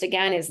 This list,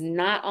 again, is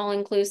not all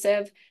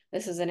inclusive.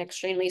 This is an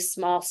extremely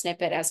small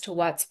snippet as to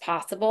what's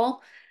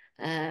possible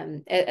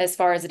as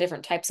far as the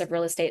different types of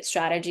real estate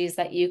strategies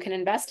that you can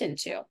invest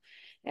into.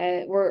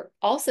 We're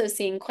also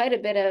seeing quite a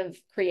bit of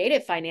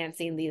creative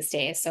financing these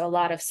days. So a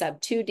lot of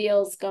sub-2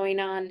 deals going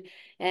on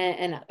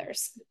and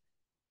others.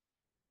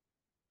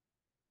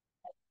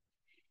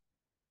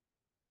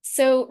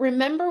 So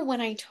remember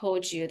when I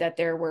told you that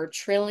there were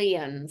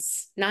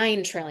trillions,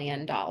 $9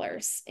 trillion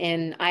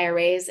in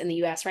IRAs in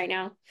the US right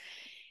now?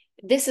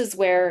 This is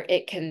where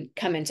it can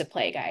come into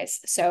play, guys.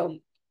 So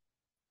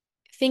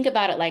think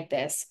about it like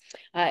this.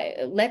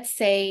 Let's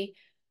say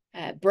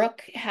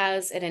Brooke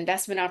has an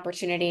investment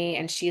opportunity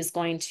and she's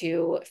going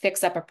to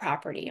fix up a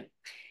property.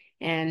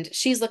 And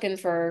she's looking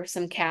for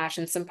some cash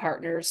and some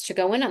partners to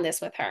go in on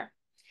this with her.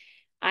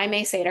 I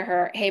may say to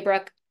her, hey,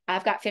 Brooke,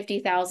 I've got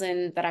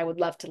 $50,000 that I would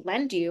love to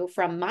lend you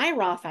from my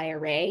Roth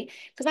IRA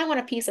because I want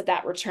a piece of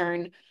that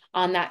return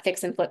on that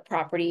fix and flip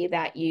property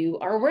that you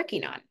are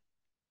working on.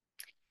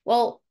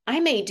 Well, I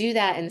may do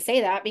that and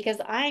say that because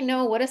I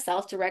know what a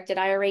self-directed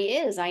IRA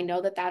is. I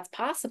know that that's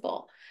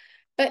possible.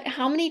 But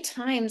how many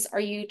times are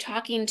you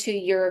talking to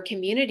your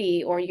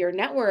community or your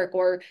network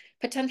or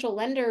potential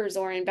lenders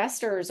or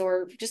investors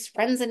or just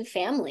friends and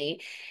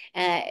family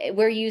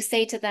where you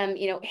say to them,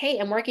 you know, hey,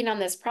 I'm working on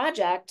this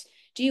project.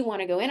 Do you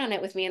want to go in on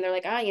it with me? And they're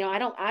like, you know, I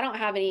don't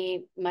have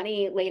any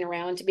money laying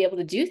around to be able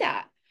to do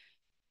that.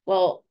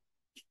 Well,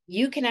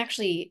 you can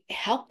actually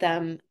help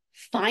them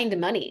find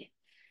money.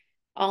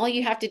 All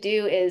you have to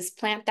do is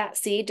plant that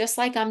seed, just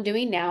like I'm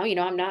doing now. You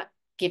know, I'm not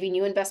giving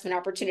you investment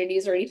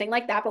opportunities or anything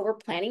like that, but we're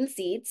planting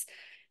seeds.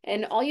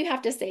 And all you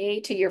have to say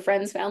to your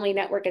friends, family,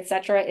 network,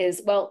 etc.,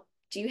 is, well,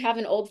 do you have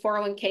an old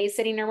 401k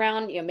sitting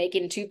around, you know,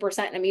 making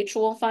 2% in a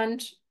mutual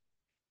fund?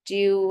 Do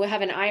you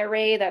have an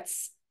IRA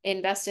that's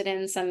invested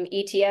in some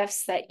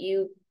ETFs that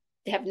you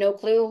have no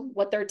clue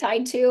what they're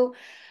tied to?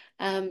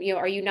 You know,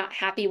 are you not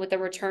happy with the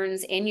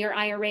returns in your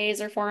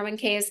IRAs or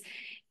 401ks?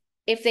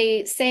 If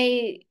they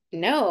say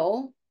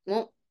no,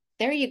 well,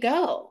 there you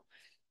go.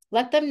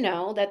 Let them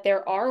know that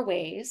there are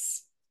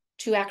ways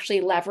to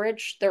actually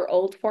leverage their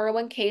old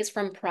 401ks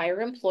from prior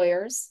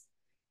employers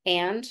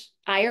and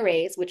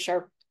IRAs, which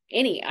are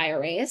any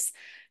IRAs.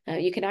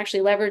 You can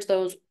actually leverage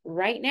those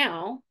right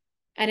now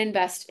and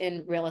invest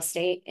in real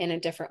estate in a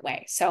different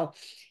way. So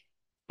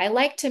I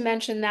like to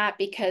mention that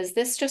because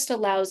this just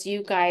allows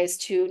you guys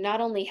to not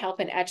only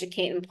help and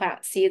educate and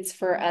plant seeds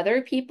for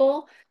other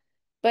people,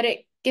 but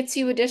it gets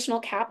you additional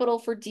capital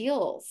for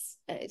deals.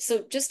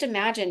 So just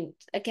imagine,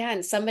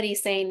 again, somebody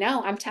saying,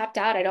 no, I'm tapped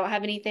out. I don't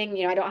have anything,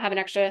 you know, I don't have an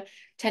extra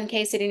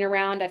 10K sitting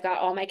around. I've got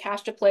all my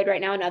cash deployed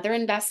right now in other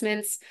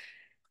investments.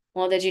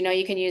 Well, did you know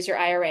you can use your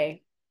IRA?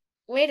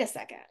 Wait a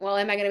second. Well,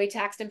 am I going to be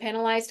taxed and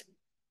penalized?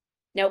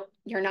 Nope,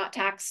 you're not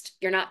taxed.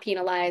 You're not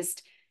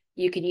penalized.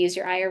 You can use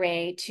your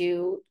IRA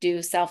to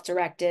do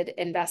self-directed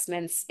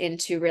investments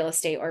into real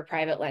estate or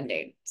private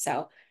lending.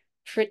 So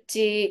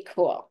pretty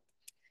cool.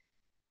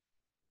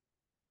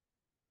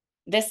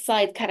 This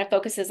slide kind of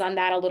focuses on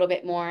that a little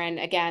bit more. And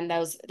again,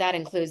 that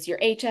includes your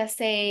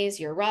HSAs,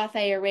 your Roth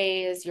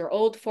IRAs, your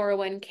old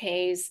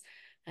 401ks.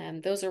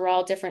 Those are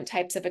all different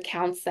types of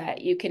accounts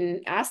that you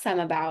can ask them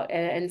about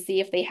and see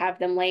if they have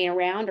them laying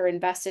around or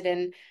invested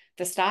in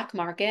the stock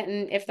market.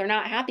 And if they're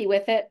not happy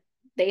with it,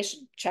 they should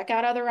check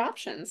out other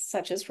options,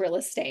 such as real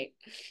estate.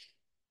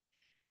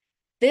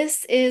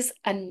 This is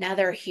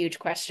another huge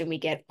question we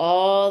get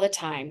all the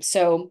time.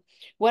 So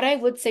what I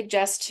would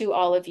suggest to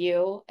all of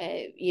you,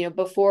 you know,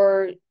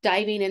 before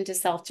diving into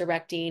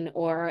self-directing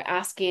or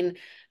asking,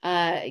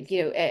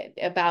 you know,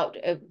 about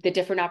the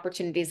different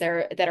opportunities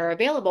that are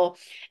available,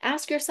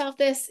 ask yourself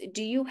this: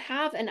 do you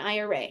have an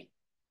IRA?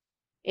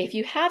 If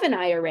you have an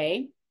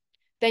IRA,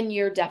 then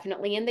you're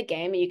definitely in the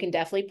game, and you can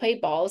definitely play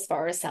ball as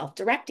far as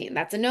self-directing.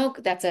 That's a no.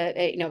 That's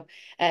a you know,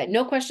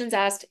 no questions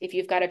asked. If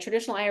you've got a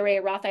traditional IRA,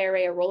 a Roth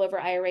IRA, a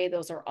rollover IRA,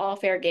 those are all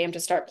fair game to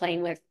start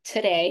playing with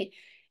today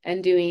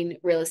and doing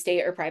real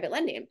estate or private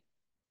lending.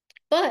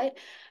 But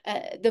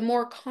the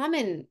more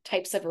common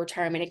types of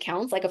retirement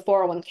accounts, like a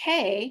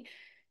 401k,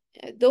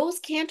 those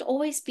can't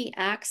always be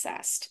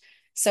accessed.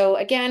 So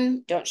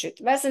again, don't shoot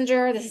the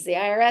messenger. This is the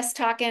IRS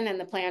talking and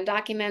the plan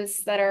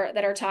documents that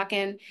are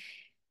talking.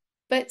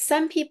 But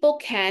some people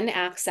can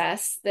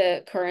access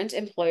the current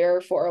employer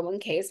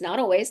 401ks, not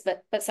always,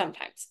 but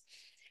sometimes.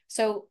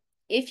 So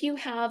if you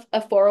have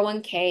a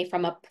 401k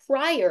from a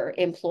prior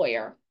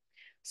employer,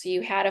 so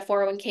you had a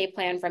 401k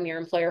plan from your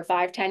employer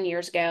 5-10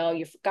 years ago,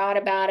 you forgot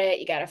about it,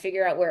 you got to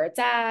figure out where it's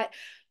at,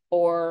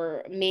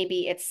 or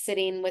maybe it's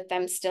sitting with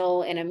them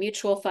still in a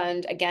mutual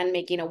fund, again,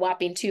 making a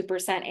whopping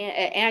 2%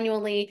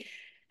 annually.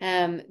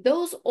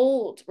 Those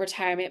old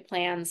retirement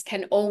plans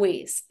can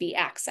always be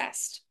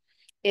accessed.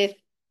 If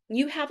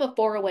you have a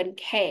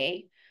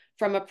 401k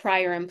from a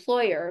prior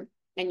employer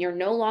and you're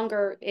no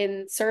longer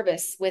in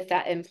service with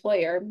that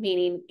employer,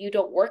 meaning you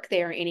don't work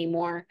there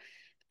anymore,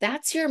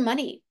 that's your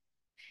money.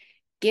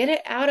 Get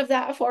it out of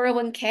that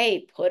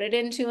 401k, put it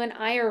into an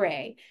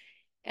IRA,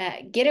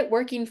 get it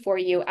working for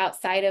you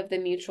outside of the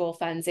mutual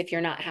funds if you're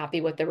not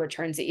happy with the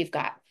returns that you've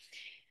got.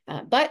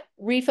 But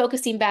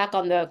refocusing back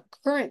on the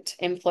current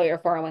employer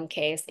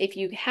 401ks, if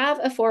you have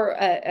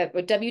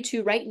a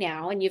W-2 right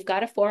now and you've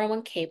got a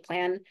 401k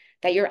plan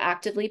that you're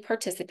actively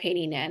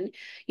participating in,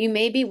 you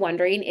may be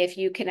wondering if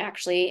you can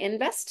actually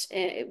invest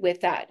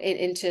with that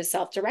into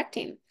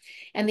self-directing.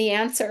 And the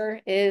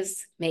answer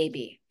is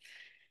maybe.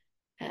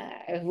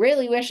 I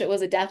really wish it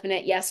was a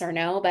definite yes or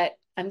no, but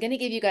I'm going to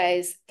give you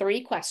guys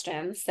 3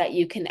 questions that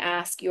you can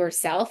ask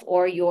yourself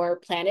or your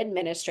plan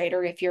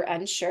administrator if you're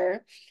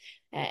unsure.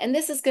 And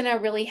this is going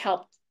to really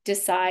help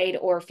decide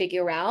or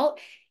figure out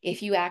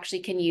if you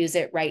actually can use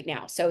it right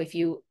now. So if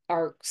you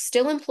are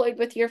still employed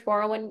with your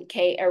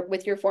 401k or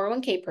with your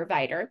 401k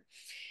provider,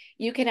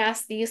 you can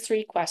ask these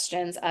 3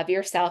 questions of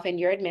yourself and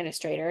your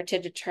administrator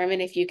to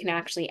determine if you can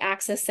actually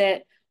access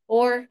it,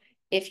 or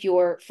if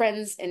your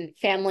friends and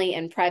family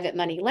and private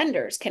money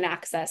lenders can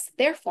access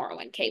their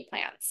 401k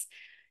plans.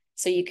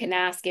 So you can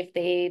ask if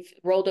they've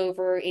rolled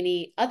over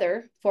any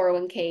other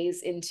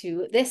 401ks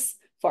into this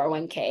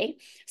 401k.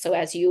 So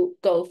as you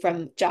go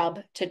from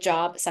job to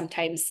job,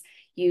 sometimes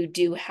you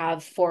do have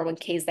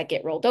 401ks that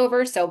get rolled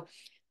over. So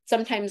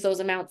sometimes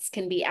those amounts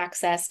can be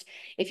accessed.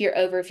 If you're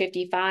over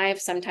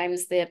 55,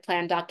 sometimes the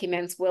plan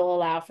documents will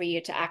allow for you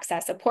to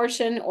access a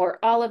portion or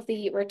all of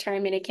the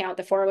retirement account,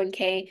 the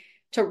 401k,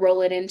 to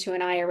roll it into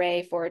an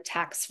IRA for a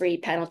tax-free,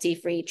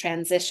 penalty-free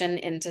transition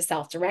into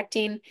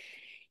self-directing.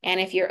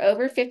 And if you're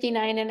over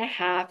 59 and a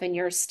half and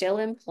you're still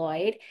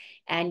employed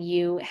and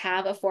you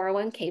have a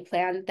 401k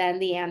plan, then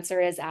the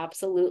answer is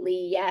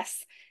absolutely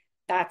yes.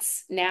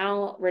 That's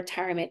now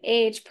retirement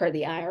age per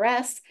the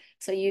IRS.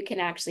 So you can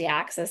actually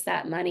access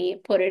that money,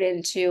 put it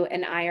into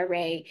an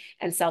IRA,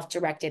 and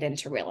self-direct it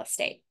into real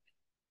estate.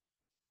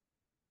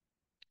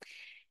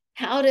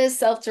 How does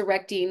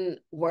self-directing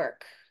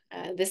work?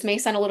 This may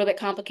sound a little bit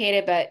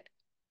complicated, but I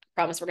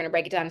promise we're going to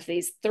break it down to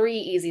these 3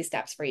 easy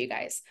steps for you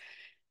guys.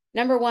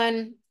 Number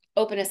 1,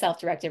 open a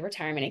self-directed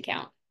retirement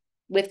account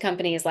with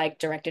companies like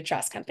Directed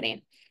Trust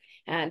Company.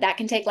 That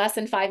can take less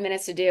than 5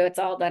 minutes to do. It's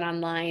all done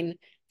online.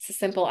 It's a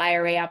simple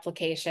IRA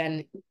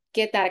application.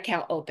 Get that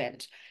account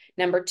opened.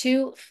 Number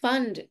 2,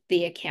 fund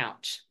the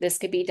account. This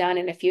could be done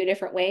in a few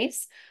different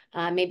ways.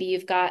 Maybe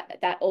you've got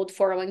that old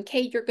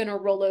 401k, you're going to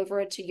roll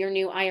over it to your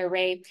new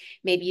IRA.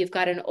 Maybe you've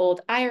got an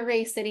old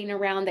IRA sitting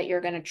around that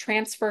you're going to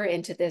transfer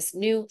into this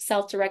new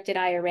self-directed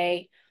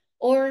IRA.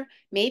 Or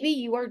maybe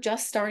you are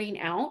just starting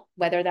out,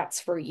 whether that's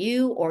for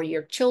you or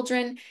your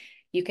children.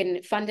 You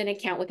can fund an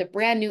account with a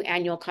brand new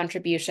annual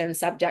contribution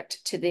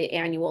subject to the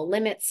annual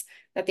limits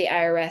that the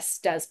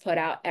IRS does put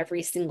out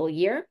every single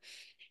year.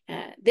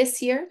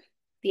 This year,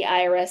 the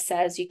IRS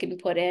says you can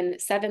put in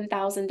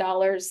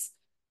 $7,000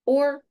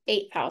 or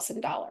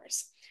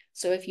 $8,000.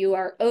 So if you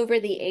are over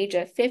the age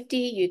of 50,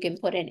 you can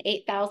put in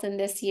 $8,000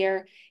 this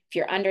year. If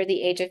you're under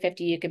the age of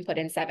 50, you can put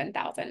in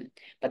 $7,000.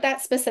 But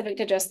that's specific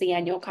to just the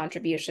annual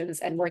contributions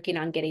and working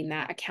on getting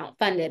that account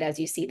funded, as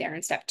you see there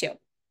in step 2.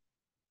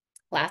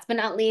 Last but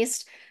not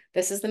least,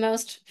 this is the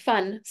most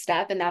fun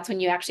step, and that's when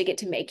you actually get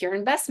to make your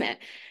investment.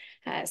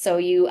 So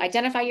you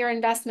identify your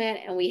investment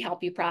and we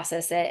help you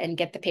process it and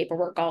get the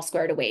paperwork all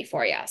squared away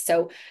for you.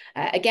 So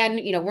again,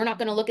 we're not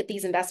going to look at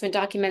these investment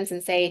documents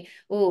and say,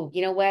 oh,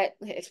 you know what,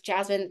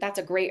 Jasmine, that's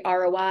a great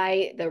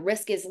ROI. The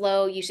risk is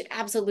low. You should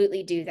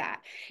absolutely do that.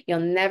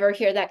 You'll never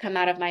hear that come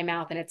out of my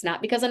mouth. And it's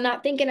not because I'm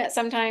not thinking it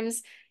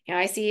sometimes.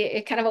 I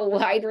see kind of a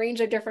wide range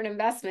of different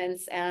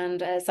investments,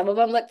 and some of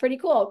them look pretty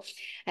cool,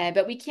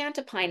 but we can't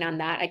opine on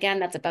that. Again,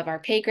 that's above our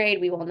pay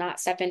grade. We will not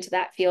step into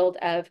that field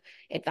of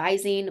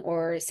advising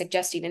or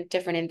suggesting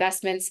different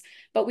investments,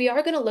 but we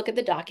are going to look at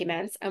the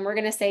documents and we're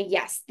going to say,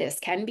 yes, this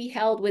can be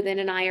held within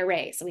an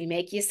IRA. So we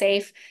make you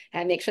safe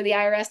and make sure the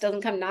IRS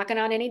doesn't come knocking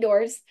on any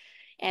doors.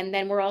 And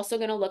then we're also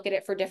going to look at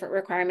it for different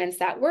requirements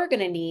that we're going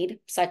to need,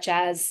 such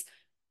as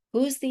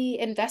who's the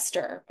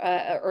investor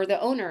or the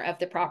owner of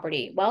the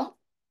property? Well,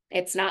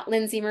 it's not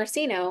Lindsay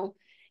Mercino,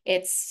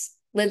 it's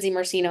Lindsay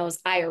Mercino's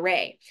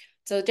IRA.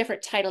 So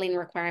different titling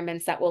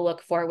requirements that we'll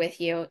look for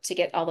with you to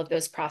get all of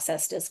those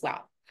processed as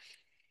well.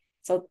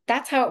 So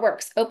that's how it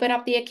works. Open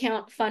up the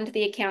account, fund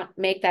the account,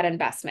 make that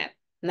investment,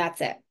 and that's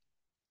it.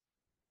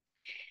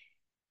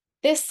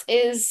 This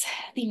is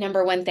the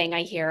number one thing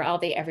I hear all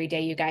day, every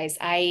day, you guys.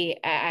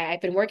 I've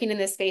been working in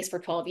this space for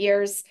 12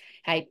 years.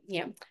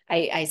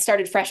 I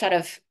started fresh out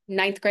of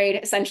ninth grade,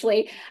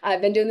 essentially.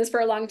 I've been doing this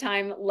for a long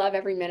time, love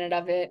every minute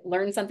of it,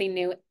 learn something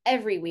new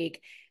every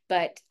week.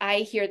 But I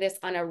hear this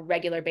on a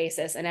regular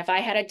basis. And if I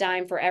had a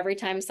dime for every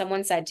time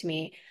someone said to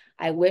me,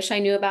 I wish I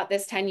knew about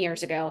this 10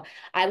 years ago,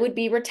 I would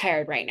be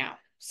retired right now.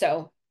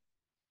 So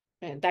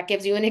that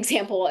gives you an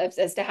example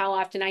as to how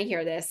often I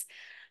hear this.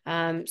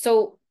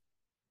 So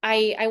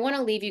I want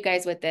to leave you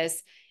guys with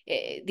this.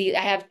 I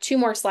have 2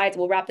 more slides.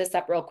 We'll wrap this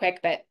up real quick,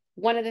 but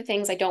one of the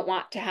things I don't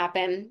want to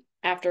happen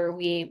after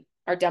we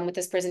are done with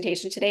this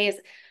presentation today is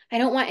I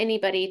don't want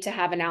anybody to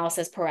have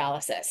analysis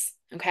paralysis,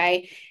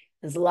 okay?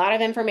 There's a lot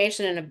of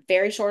information in a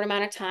very short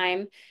amount of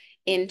time.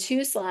 In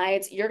 2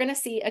 slides, you're going to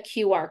see a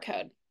QR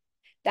code.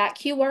 That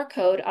QR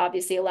code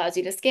obviously allows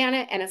you to scan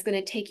it, and it's going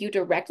to take you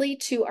directly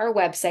to our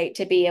website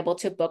to be able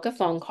to book a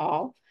phone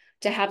call,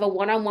 to have a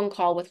one-on-one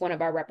call with one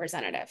of our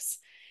representatives.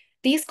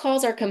 These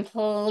calls are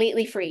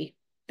completely free.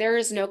 There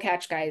is no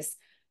catch, guys.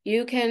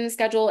 You can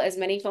schedule as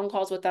many phone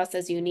calls with us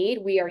as you need.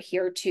 We are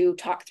here to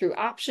talk through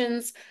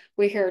options.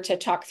 We're here to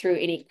talk through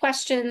any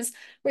questions.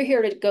 We're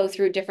here to go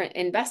through different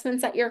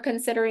investments that you're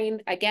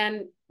considering.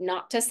 Again,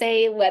 not to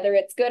say whether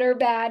it's good or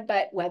bad,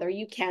 but whether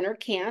you can or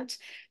can't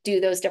do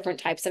those different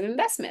types of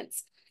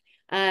investments.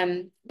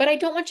 But I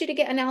don't want you to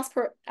get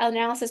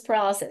analysis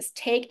paralysis.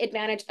 Take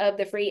advantage of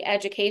the free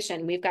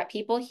education. We've got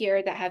people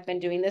here that have been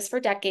doing this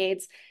for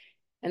decades,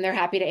 and they're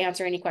happy to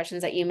answer any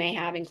questions that you may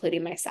have,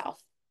 including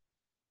myself.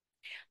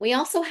 We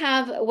also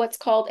have what's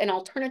called an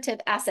Alternative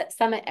Asset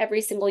Summit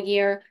every single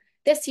year.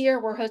 This year,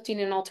 we're hosting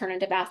an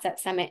Alternative Asset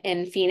Summit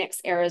in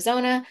Phoenix,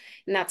 Arizona,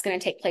 and that's going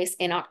to take place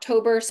in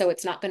October, so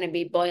it's not going to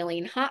be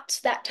boiling hot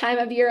that time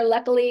of year,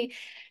 luckily.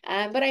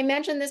 But I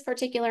mentioned this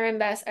particular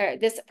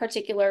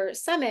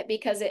summit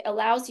because it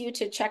allows you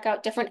to check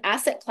out different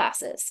asset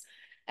classes.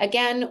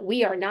 Again,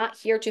 we are not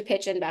here to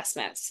pitch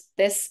investments.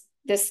 This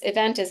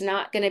event is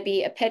not going to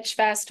be a pitch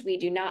fest. We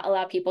do not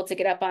allow people to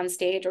get up on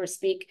stage or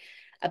speak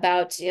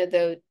about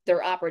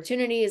their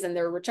opportunities and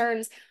their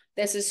returns.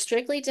 This is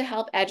strictly to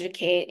help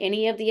educate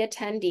any of the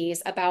attendees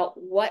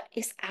about what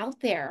is out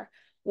there.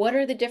 What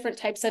are the different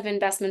types of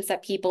investments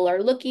that people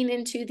are looking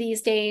into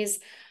these days?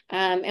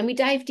 And we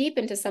dive deep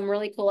into some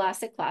really cool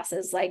asset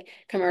classes like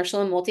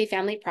commercial and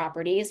multifamily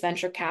properties,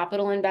 venture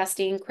capital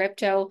investing,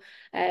 crypto,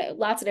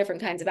 lots of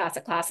different kinds of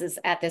asset classes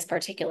at this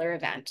particular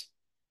event.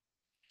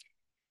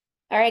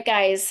 All right,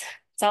 guys,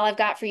 that's all I've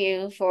got for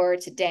you for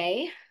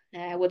today.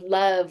 I would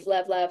love,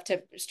 love, love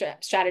to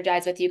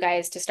strategize with you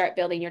guys to start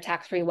building your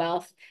tax-free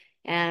wealth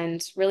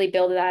and really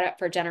build that up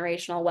for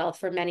generational wealth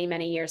for many,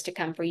 many years to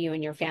come for you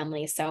and your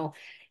family. So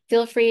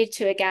feel free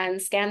to, again,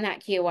 scan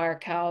that QR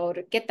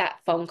code, get that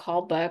phone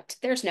call booked.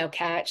 There's no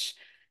catch.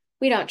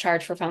 We don't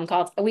charge for phone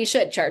calls. We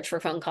should charge for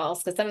phone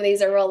calls because some of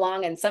these are real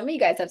long and some of you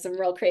guys have some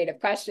real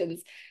creative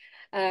questions.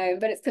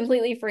 But it's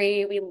completely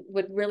free. We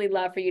would really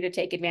love for you to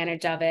take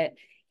advantage of it.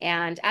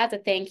 And as a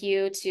thank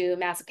you to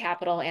Massive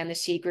Capital and the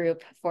She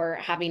Group for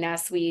having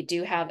us, we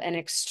do have an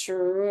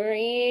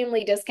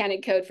extremely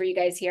discounted code for you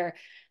guys here.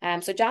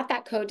 So jot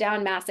that code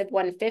down, Massive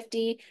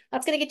 150.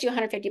 That's going to get you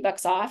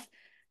 $150 off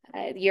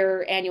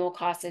your annual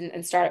costs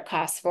and startup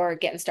costs for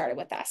getting started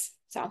with us.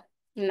 So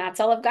and that's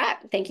all I've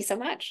got. Thank you so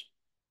much.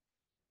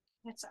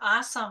 That's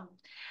awesome.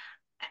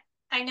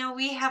 I know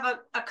we have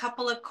a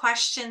couple of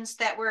questions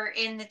that were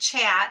in the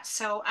chat,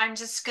 so I'm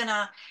just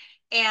gonna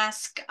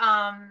ask,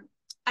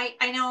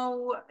 I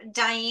know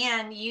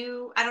Diane,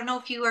 I don't know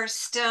if you are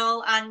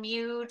still on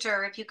mute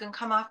or if you can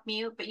come off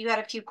mute, but you had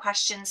a few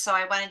questions, so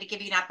I wanted to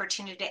give you an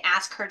opportunity to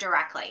ask her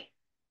directly.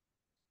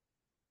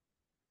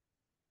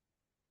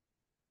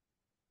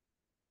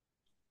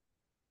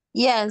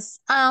 Yes,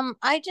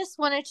 I just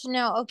wanted to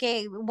know,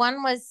 okay,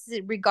 one was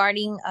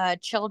regarding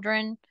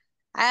children.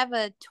 I have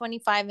a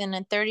 25 and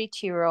a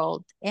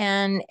 32-year-old,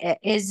 and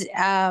is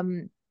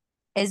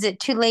it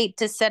too late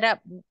to set up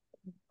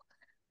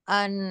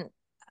an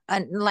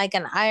like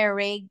an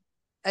IRA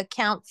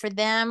account for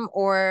them,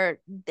 or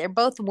they're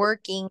both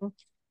working?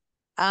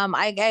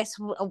 I guess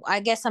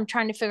I'm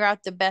trying to figure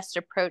out the best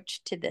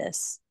approach to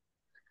this.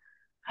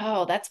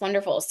 Oh, that's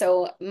wonderful.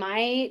 So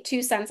my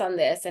 2 cents on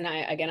this, and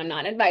I'm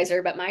not an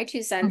advisor, but my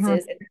 2 cents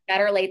is it's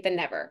better late than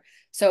never.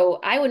 So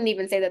I wouldn't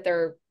even say that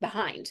they're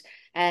behind.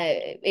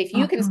 If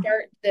you can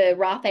start the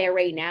Roth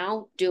IRA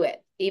now, do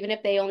it. Even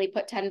if they only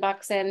put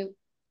 $10 in,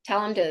 tell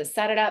them to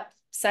set it up,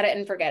 set it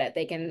and forget it.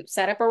 They can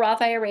set up a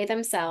Roth IRA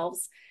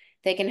themselves.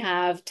 They can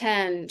have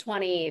 10,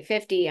 20,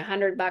 50,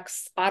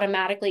 $100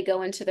 automatically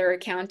go into their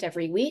account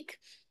every week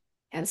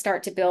and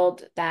start to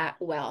build that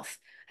wealth.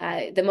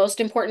 The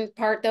most important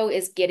part, though,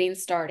 is getting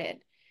started.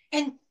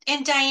 And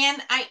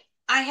Diane,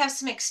 I have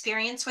some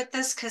experience with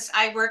this because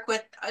I work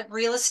with a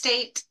real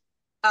estate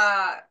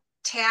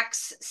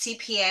tax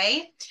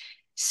CPA.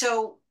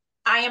 So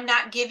I am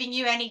not giving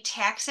you any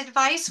tax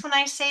advice when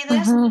I say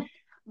this,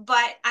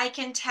 but I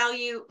can tell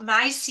you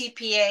my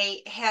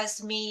CPA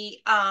has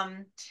me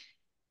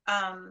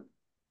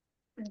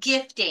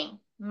gifting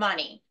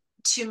money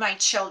to my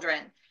children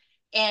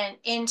and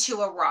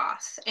into a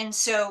Roth. And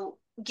so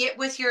get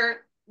with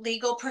your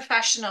legal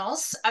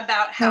professionals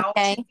about how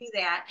to do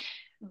that.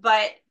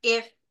 But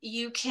if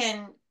you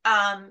can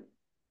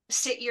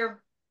sit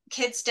your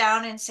kids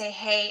down and say,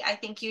 hey, I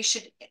think you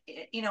should,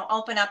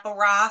 open up a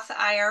Roth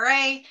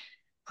IRA,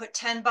 put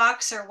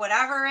 $10 or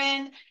whatever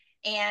in,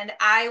 and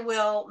I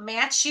will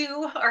match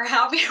you, or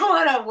however you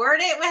want to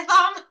word it with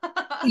them.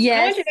 I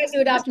want you guys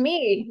to adopt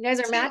me. You guys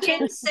are To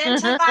matching.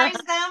 incentivize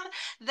them.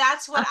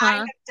 That's what I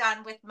have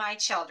done with my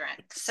children.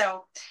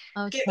 So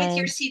get with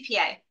your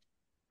CPA.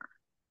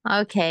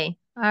 Okay.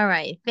 All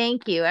right.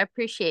 Thank you. I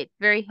appreciate it.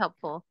 Very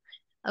helpful.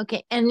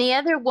 Okay. And the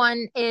other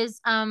one is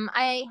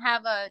I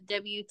have a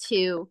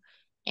W-2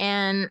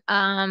 and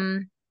I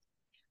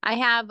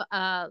have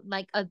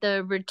like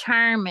the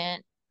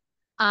retirement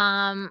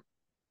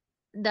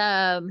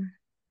the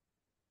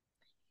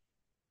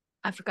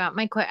I forgot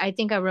my I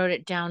think I wrote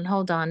it down.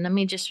 Hold on. Let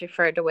me just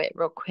refer to it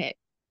real quick.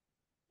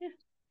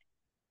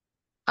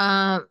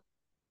 Yeah.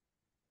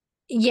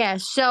 Yeah,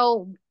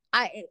 so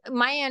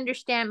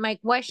my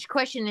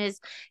question is,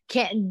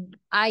 can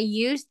I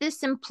use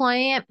this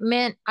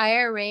employment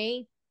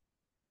IRA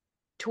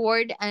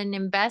toward an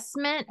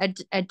investment,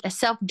 a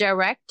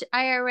self-direct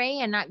IRA,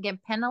 and not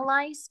get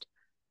penalized?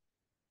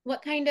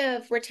 What kind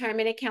of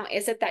retirement account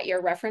is it that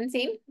you're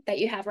referencing that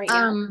you have right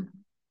now?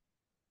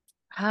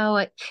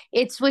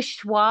 It's with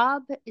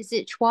Schwab. Is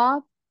it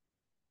Schwab?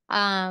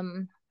 I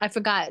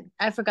forgot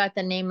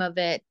the name of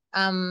it.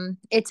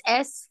 It's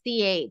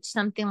SCH,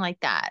 something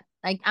like that.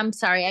 Like, I'm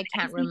sorry, I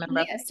can't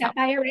remember. A SEP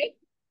IRA?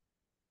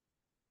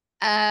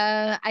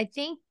 I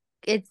think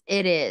it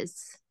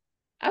is.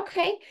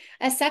 Okay.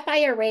 A SEP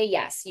IRA,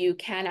 yes, you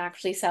can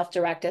actually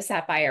self-direct a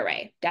SEP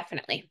IRA,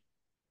 definitely.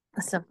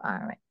 A SEP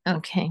IRA.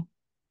 Okay.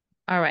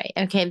 All right.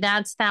 Okay,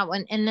 that's that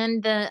one. And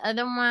then the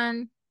other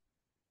one,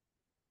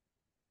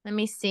 let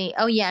me see.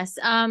 Oh, yes.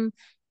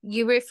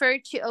 You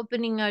referred to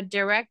opening a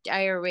direct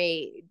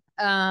IRA,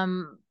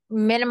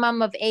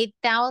 minimum of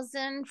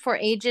 8,000 for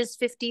ages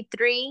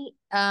 53.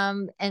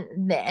 And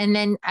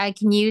then I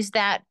can use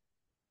that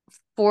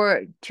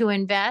to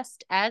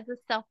invest as a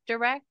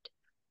self-direct.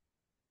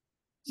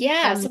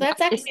 Yeah, so that's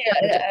actually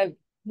a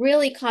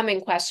really common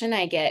question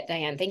I get,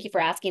 Diane. Thank you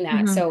for asking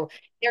that. So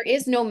there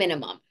is no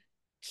minimum.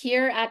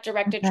 Here at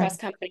Directed Trust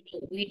Company,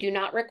 we do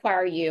not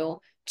require you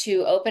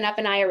to open up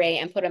an IRA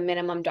and put a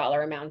minimum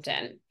dollar amount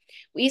in.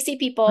 We see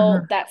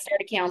people that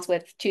start accounts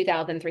with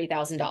 $2,000,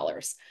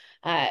 $3,000.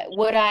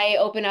 Would I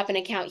open up an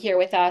account here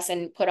with us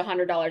and put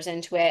 $100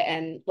 into it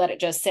and let it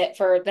just sit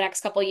for the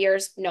next couple of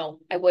years? No,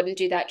 I wouldn't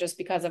do that just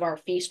because of our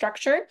fee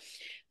structure.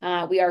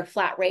 We are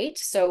flat rate,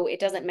 so it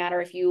doesn't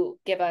matter if you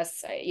give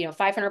us,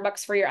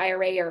 $500 for your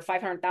IRA or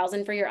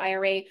 $500,000 for your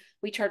IRA.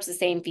 We charge the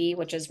same fee,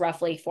 which is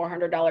roughly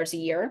 $400 a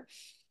year.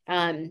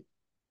 I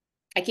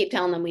keep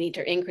telling them we need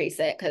to increase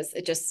it because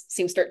it just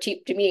seems dirt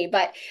cheap to me,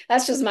 but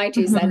that's just my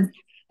 2 cents.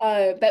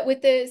 But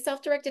with the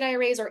self-directed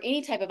IRAs or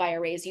any type of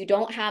IRAs, you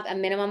don't have a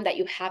minimum that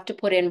you have to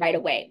put in right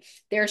away.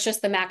 There's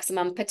just the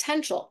maximum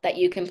potential that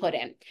you can put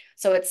in.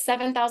 So it's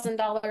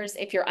 $7,000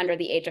 if you're under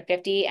the age of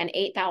 50 and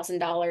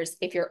 $8,000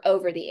 if you're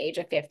over the age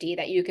of 50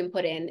 that you can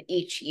put in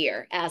each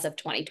year as of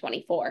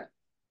 2024.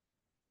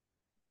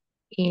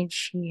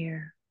 Each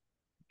year.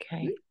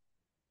 Okay.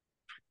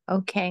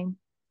 Okay.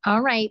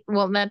 All right.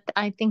 Well,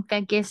 I think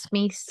that gives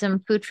me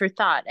some food for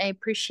thought. I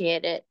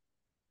appreciate it.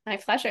 My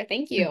pleasure.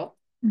 Thank you.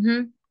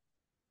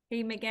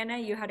 Hey,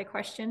 McGenna, you had a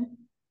question?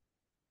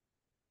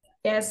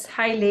 Yes.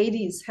 Hi,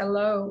 ladies.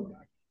 Hello.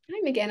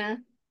 Hi, McGenna.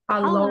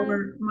 I'll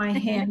lower my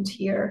hand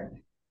here.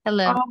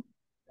 Hello.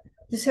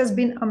 This has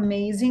been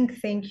amazing.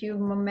 Thank you,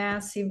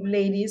 massive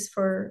ladies,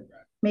 for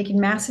making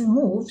massive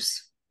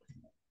moves.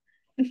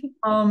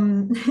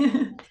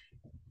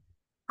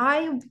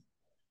 I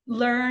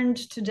learned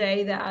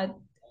today that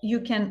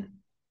you can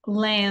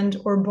lend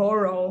or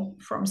borrow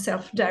from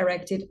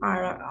self-directed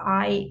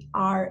IRAs.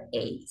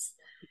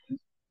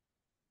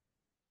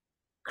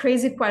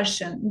 Crazy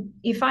question.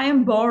 If I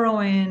am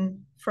borrowing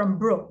from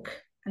Brooke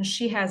and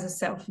she has a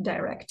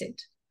self-directed,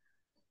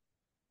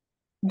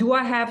 do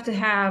I have to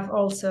have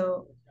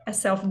also a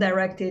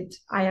self-directed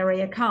IRA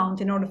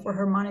account in order for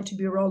her money to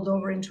be rolled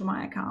over into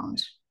my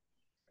account?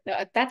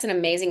 That's an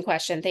amazing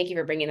question. Thank you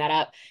for bringing that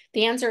up.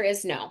 The answer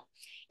is no.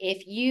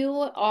 If you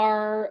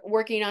are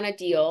working on a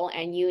deal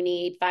and you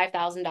need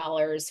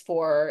 $5,000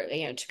 for,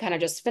 to kind of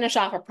just finish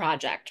off a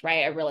project,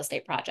 right? A real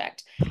estate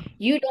project,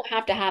 you don't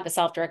have to have a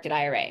self-directed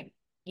IRA.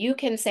 You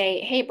can say,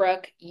 hey,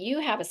 Brooke, you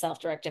have a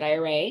self-directed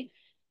IRA.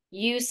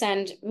 You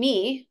send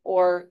me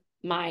or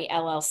my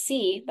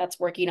LLC that's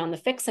working on the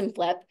fix and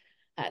flip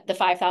the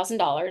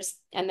 $5,000,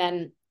 and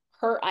then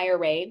her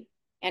IRA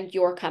and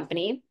your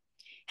company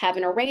have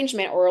an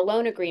arrangement or a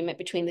loan agreement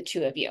between the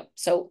two of you.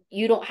 So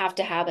you don't have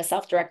to have a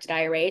self-directed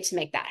IRA to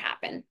make that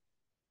happen.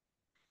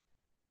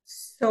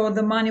 So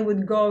the money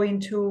would go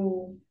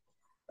into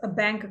a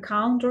bank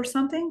account or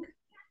something?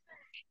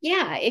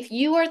 Yeah, if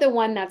you are the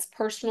one that's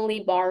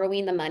personally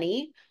borrowing the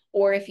money,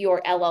 or if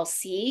your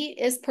LLC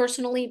is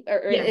personally or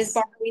is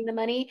borrowing the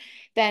money,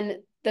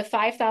 then the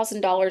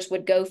 $5,000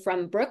 would go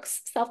from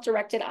Brooke's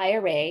self-directed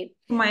IRA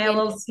My into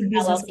LLC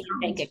business LLC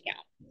bank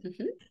account. account.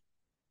 Mhm.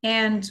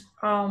 And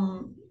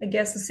I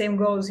guess the same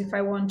goes if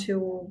I want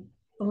to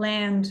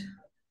land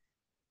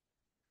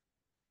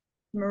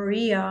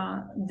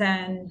Maria,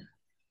 then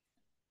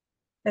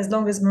as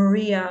long as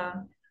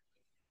Maria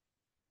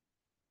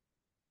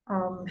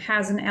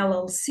has an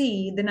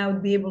LLC, then I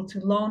would be able to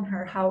loan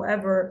her.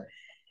 However,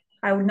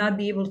 I would not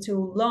be able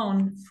to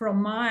loan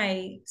from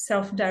my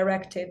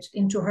self-directed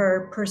into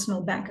her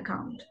personal bank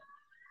account.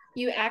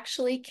 You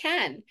actually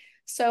can.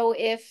 So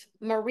if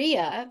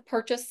Maria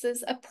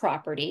purchases a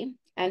property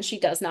and she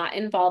does not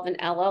involve an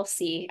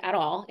LLC at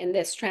all in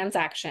this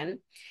transaction,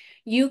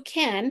 you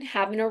can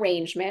have an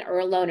arrangement or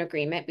a loan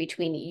agreement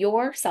between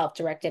your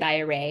self-directed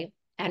IRA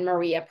and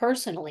Maria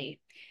personally.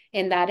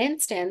 In that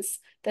instance,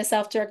 the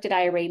self-directed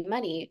IRA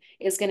money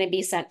is going to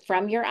be sent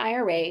from your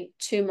IRA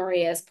to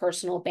Maria's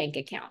personal bank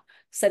account,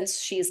 since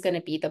she's going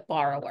to be the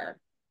borrower.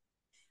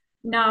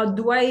 Now,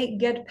 do I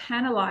get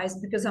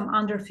penalized because I'm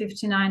under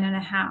 59 and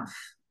a half?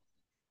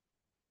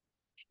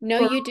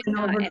 No, For you do an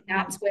not. And overdraft?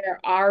 that's where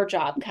our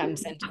job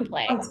comes into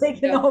play. I'm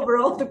taking So- over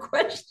all the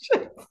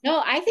questions.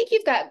 No, I think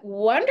you've got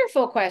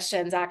wonderful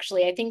questions,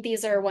 actually. I think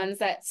these are ones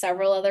that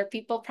several other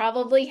people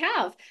probably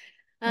have.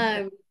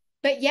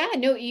 But yeah,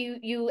 no,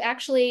 you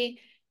actually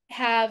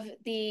have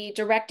the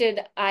directed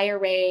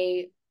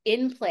IRA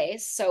in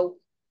place. So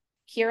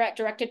here at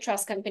Directed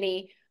Trust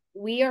Company,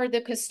 we are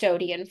the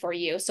custodian for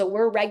you. So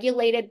we're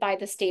regulated by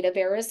the state of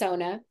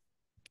Arizona,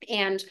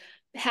 and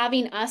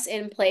having us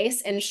in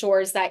place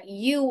ensures that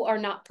you are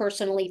not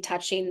personally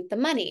touching the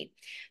money.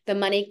 The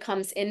money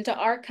comes into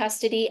our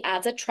custody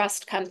as a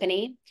trust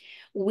company.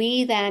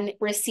 We then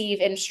receive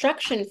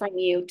instruction from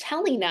you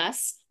telling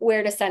us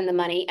where to send the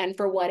money and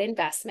for what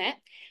investment.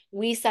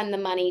 We send the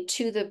money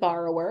to the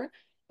borrower.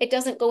 It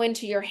doesn't go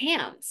into your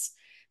hands.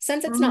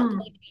 Since it's not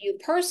paid to you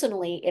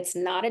personally, it's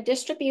not a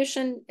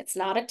distribution, it's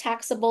not a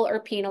taxable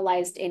or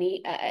penalized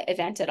any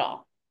event at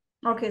all.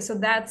 Okay, so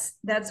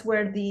that's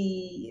where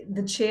the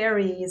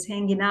cherry is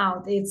hanging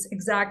out. It's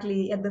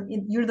exactly at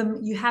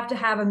you have to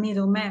have a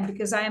middleman,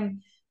 because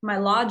my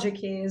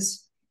logic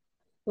is,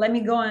 let me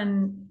go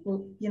and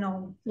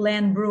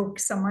lend Brooke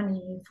some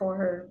money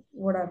for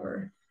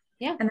whatever.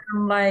 Yeah. And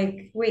I'm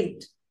like,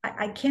 wait,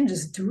 I can't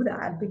just do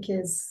that,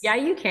 because Yeah,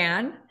 you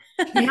can.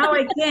 now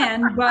I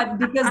can, but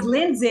because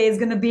Lindsay is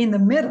going to be in the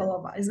middle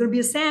of it, it's going to be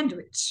a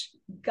sandwich.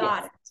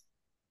 Got it.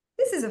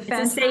 This is a It's a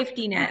fantastic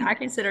safety net. I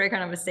consider it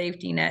kind of a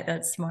safety net.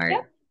 That's smart.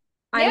 Yep.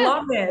 I Yeah.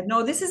 love it.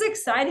 No, this is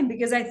exciting,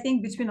 because I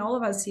think between all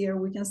of us here,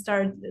 we can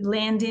start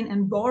lending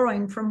and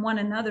borrowing from one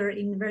another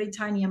in very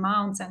tiny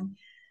amounts and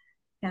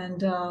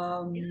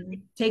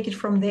take it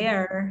from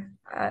there.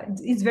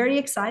 It's very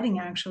exciting,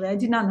 actually. I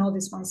did not know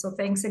this one. So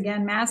thanks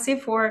again,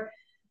 Massive, for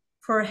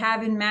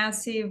having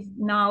massive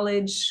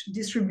knowledge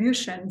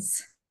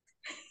distributions.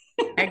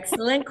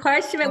 Excellent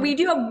question. But we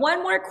do have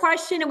one more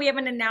question, and we have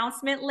an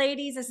announcement,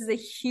 ladies. This is a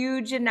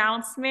huge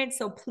announcement.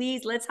 So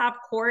please, let's have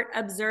Court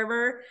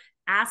Observer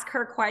ask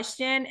her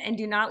question, and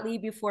do not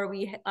leave before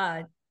we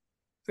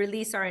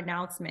release our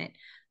announcement.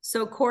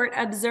 So Court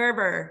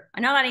Observer,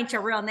 I know that ain't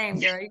your real name,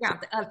 girl. You're gonna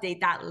have to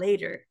update that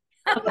later.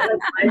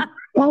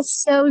 That's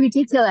so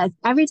ridiculous.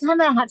 Every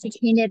time I have to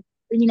change it,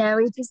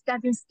 it just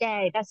doesn't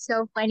stay. That's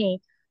so funny.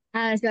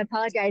 So I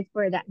apologize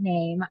for that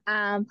name.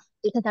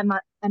 Because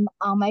I'm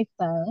on my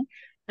phone.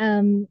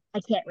 I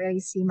can't really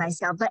see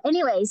myself. But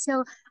anyway,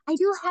 so I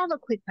do have a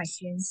quick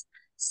questions.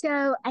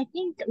 So I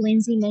think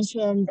Lindsay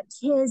mentioned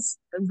his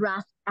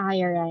Roth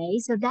IRA.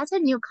 So that's a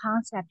new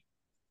concept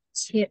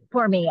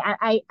for me.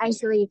 I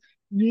actually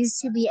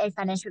used to be a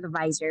financial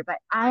advisor, but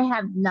I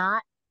have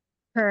not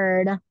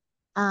heard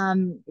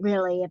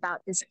really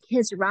about this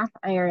kids Roth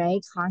IRA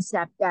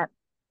concept.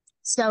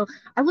 So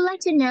I would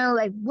like to know,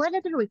 like, what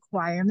are the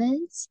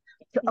requirements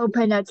to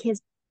open a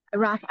kids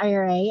Roth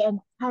IRA, and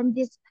can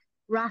this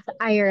Roth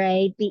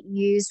IRA be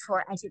used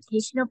for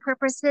educational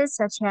purposes,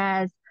 such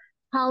as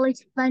college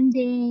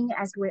funding?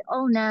 As we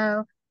all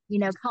know,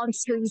 college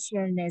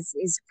tuition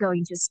is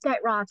going to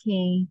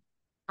skyrocketing.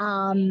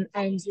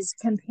 And just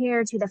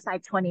compared to the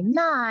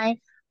 529,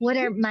 what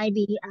might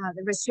be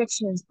the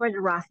restrictions for the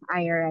Roth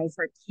IRA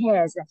for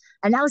kids?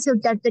 And also,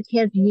 does the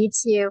kids need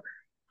to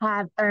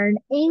have earned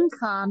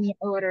income in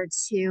order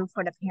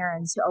for the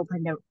parents to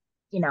open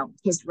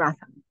his Roth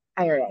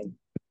IRA?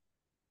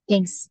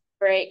 Thanks.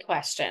 Great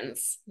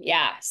questions.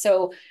 Yeah.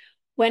 So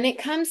when it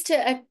comes to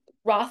a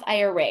Roth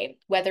IRA,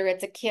 whether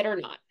it's a kid or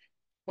not,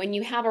 when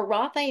you have a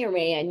Roth IRA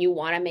and you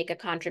want to make a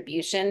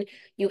contribution,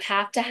 you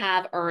have to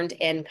have earned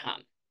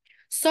income.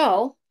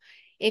 So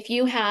if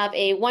you have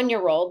a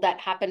 1-year-old that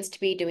happens to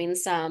be doing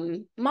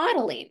some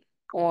modeling,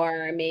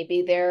 or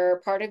maybe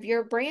they're part of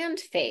your brand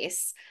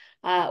face,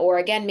 or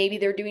again, maybe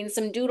they're doing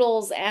some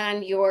doodles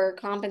and you're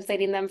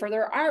compensating them for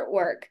their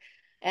artwork,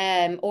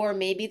 or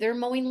maybe they're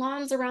mowing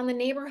lawns around the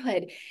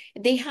neighborhood,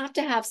 they have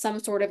to have some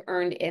sort of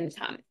earned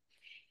income.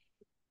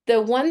 The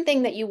one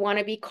thing that you want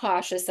to be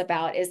cautious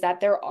about is that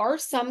there are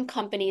some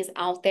companies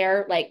out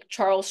there, like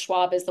Charles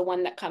Schwab is the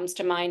one that comes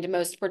to mind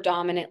most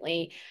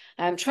predominantly.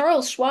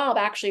 Charles Schwab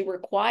actually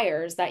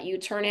requires that you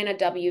turn in a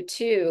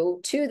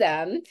W-2 to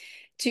them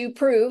to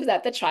prove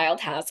that the child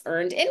has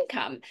earned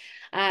income.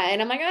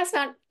 And I'm like, that's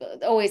not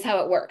always how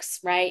it works,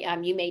 right?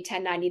 You may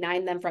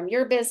 1099 them from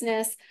your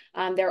business.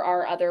 There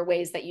are other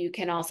ways that you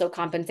can also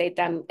compensate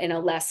them in a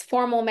less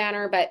formal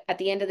manner, but at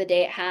the end of the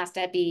day, it has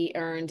to be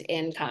earned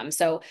income.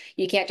 So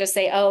you can't just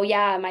say, oh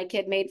yeah, my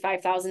kid made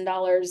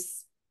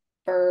 $5,000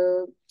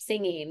 for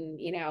singing,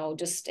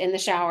 just in the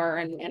shower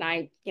and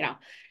I,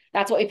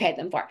 that's what we paid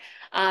them for.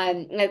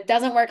 It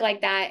doesn't work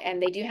like that.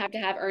 And they do have to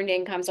have earned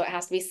income. So it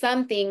has to be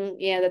something,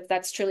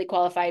 that's truly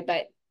qualified,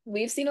 but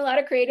we've seen a lot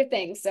of creative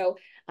things. So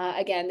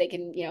again, they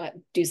can,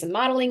 do some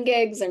modeling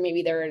gigs, or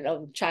maybe they're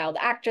a child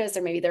actress,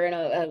 or maybe they're in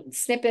a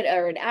snippet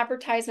or an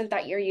advertisement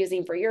that you're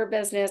using for your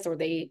business, or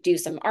they do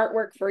some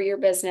artwork for your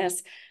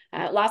business.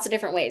 Lots of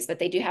different ways, but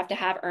they do have to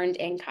have earned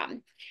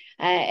income.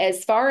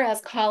 As far as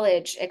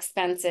college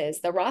expenses,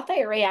 the Roth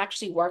IRA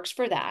actually works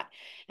for that.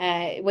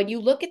 When you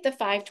look at the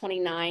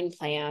 529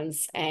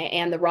 plans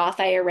and the Roth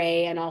IRA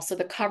and also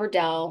the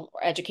Coverdell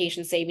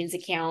education savings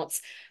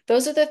accounts,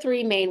 those are the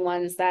three main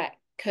ones that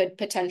could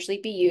potentially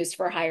be used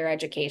for higher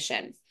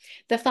education.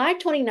 The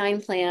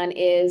 529 plan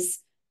is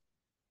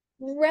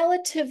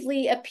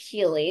relatively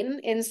appealing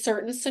in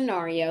certain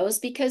scenarios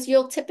because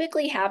you'll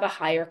typically have a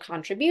higher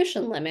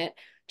contribution limit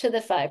to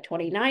the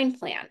 529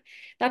 plan.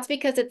 That's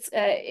because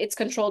it's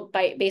controlled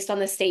based on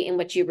the state in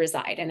which you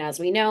reside. And as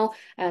we know,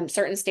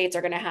 certain states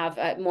are going to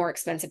have more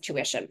expensive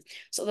tuition.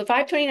 So the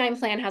 529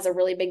 plan has a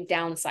really big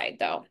downside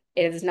though.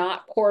 It is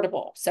not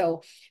portable.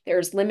 So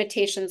there's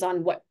limitations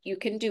on what you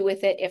can do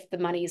with it if the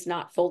money is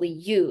not fully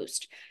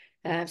used.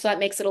 So that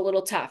makes it a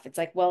little tough. It's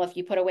like, well, if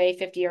you put away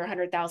 $50,000 or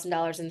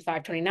 $100,000 in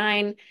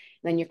 529,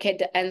 then your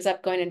kid ends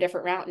up going a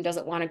different route and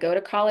doesn't want to go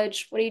to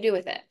college, what do you do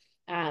with it?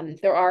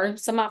 There are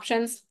some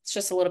options. It's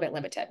just a little bit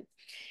limited.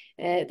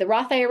 The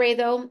Roth IRA,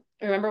 though,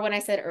 remember when I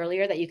said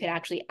earlier that you could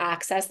actually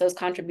access those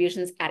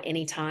contributions at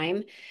any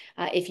time?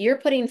 If you're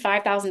putting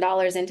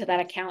 $5,000 into that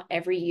account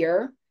every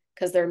year,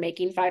 because they're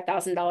making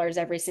 $5,000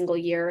 every single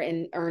year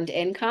in earned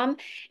income,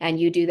 and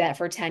you do that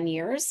for 10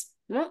 years,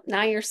 well,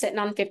 now you're sitting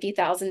on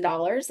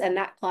 $50,000, and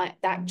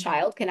that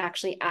child can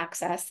actually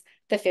access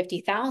the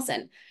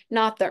 $50,000,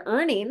 not the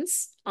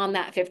earnings on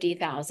that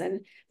 $50,000,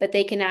 but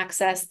they can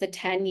access the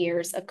 10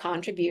 years of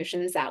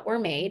contributions that were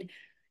made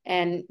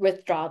and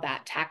withdraw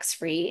that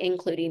tax-free,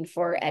 including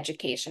for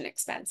education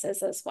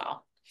expenses as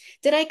well.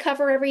 Did I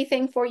cover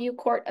everything for you,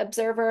 court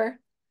observer?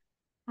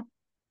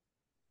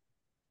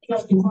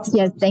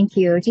 Yes, thank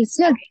you.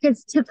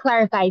 Just to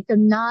clarify, so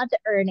not the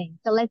earnings.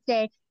 So let's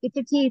say the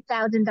 $50,000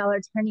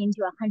 turn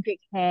into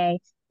 $100K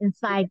in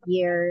 5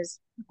 years,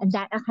 and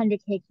that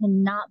 $100K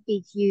cannot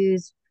be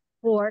used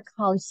for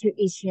college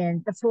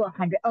tuition, the full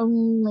 100,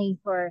 only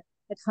for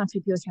the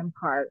contribution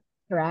part,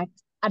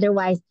 correct?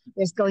 Otherwise,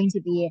 there's going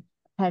to be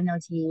a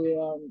penalty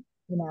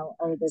and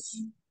all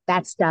this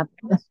bad stuff.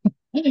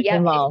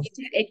 Yeah,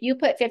 if you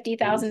put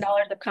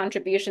 $50,000 of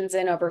contributions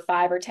in over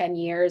 5 or 10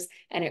 years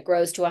and it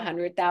grows to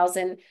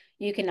 100,000,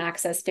 you can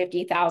access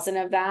 50,000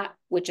 of that,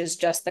 which is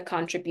just the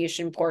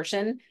contribution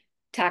portion,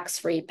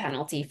 tax-free,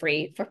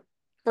 penalty-free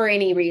for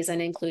any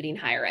reason, including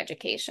higher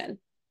education.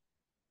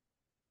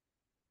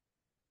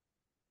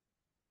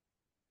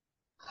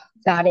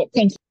 Got it.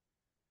 Thank you.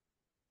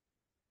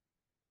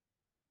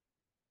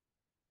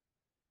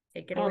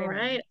 Take it All away.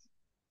 right.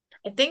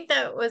 I think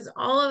that was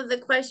all of the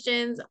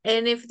questions.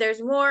 And if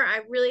there's more,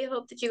 I really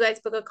hope that you guys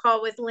book a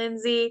call with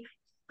Lindsay.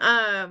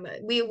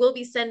 We will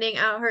be sending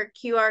out her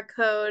QR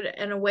code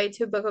and a way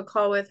to book a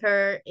call with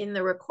her in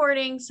the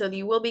recording. So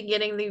you will be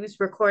getting these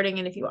recording.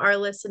 And if you are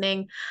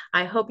listening,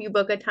 I hope you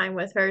book a time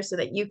with her so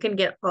that you can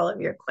get all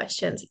of your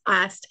questions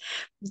asked.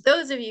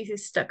 Those of you who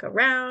stuck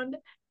around,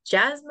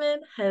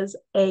 Jasmine has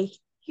a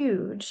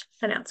huge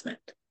announcement.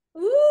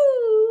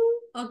 Ooh.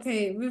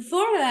 Okay,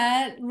 before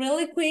that,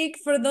 really quick,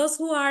 for those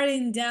who are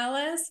in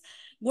Dallas,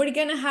 we're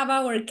gonna have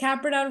our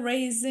capital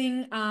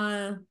raising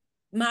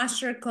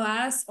master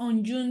class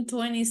on June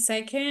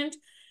 22nd.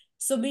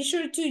 So be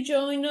sure to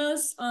join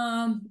us.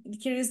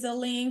 Here is the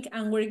link,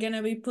 and we're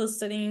gonna be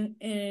posting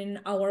in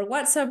our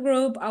WhatsApp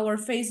group, our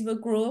Facebook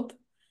group.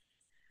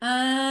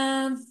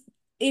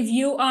 If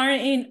you are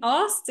in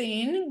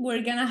Austin,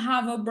 we're gonna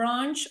have a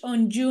brunch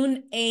on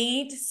June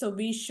 8th, so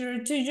be sure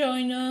to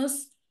join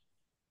us.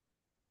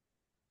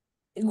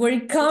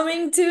 We're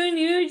coming to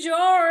New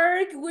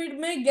York with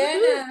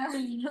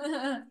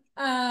Meganna.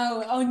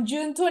 On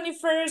June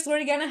 21st,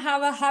 we're gonna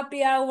have a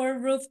happy hour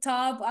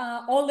rooftop.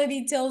 All the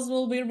details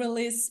will be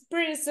released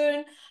pretty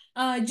soon.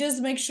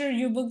 Just make sure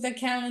you book the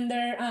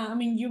calendar.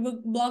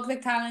 Block the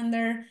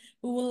calendar.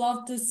 We would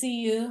love to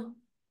see you.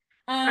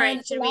 All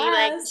right, should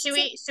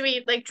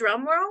we like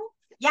drum roll?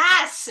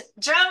 Yes,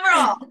 drum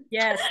roll.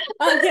 Yes.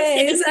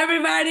 Okay, is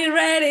everybody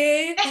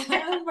ready?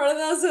 For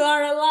those who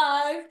are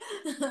alive.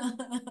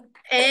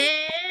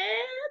 And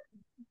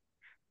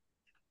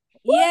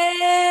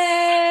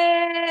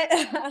Yeah.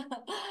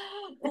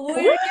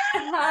 We're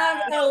gonna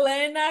have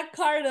Elena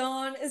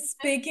Cardone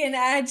speaking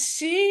at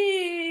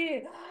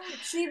she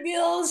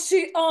builds,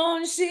 she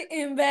owns, she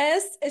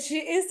invests. She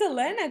is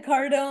Elena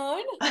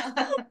Cardone.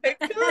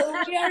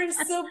 So we are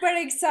super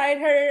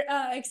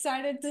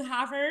excited to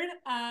have her.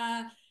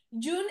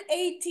 June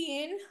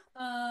 18,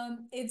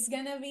 it's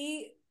gonna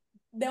be,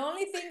 the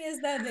only thing is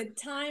that the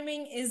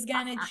timing is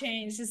gonna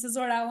change. This is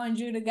what I want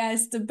you to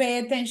guys to pay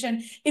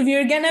attention. If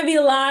you're gonna be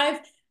live,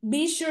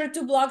 be sure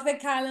to block the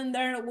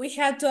calendar. We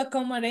had to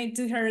accommodate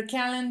to her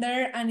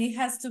calendar, and it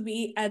has to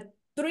be at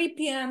 3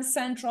 p.m.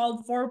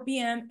 Central, 4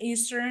 p.m.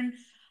 Eastern.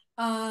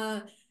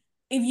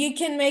 If you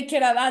can make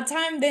it at that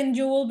time, then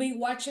you will be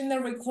watching the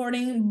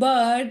recording,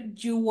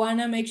 but you want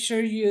to make sure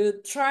you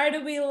try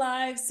to be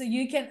live so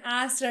you can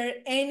ask her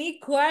any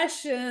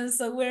questions.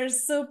 So we're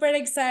super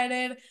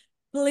excited.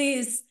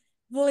 Please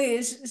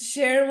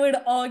share with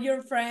all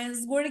your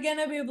friends. We're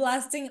gonna be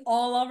blasting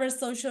all over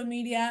social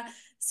media.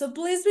 So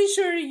please be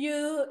sure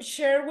you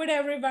share with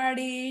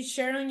everybody,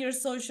 share on your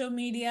social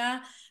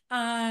media,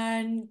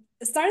 and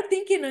start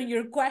thinking on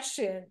your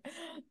question.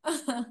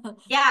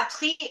 Yeah,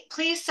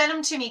 please send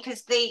them to me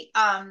because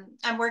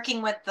I'm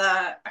working with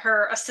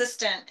her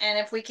assistant, and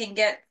if we can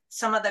get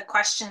some of the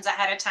questions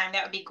ahead of time,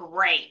 that would be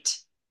great.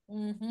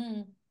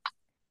 Mm-hmm.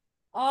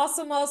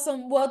 Awesome.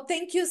 Well,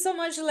 thank you so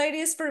much,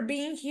 ladies, for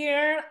being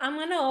here. I'm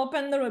gonna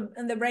open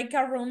the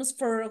breakout rooms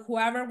for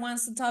whoever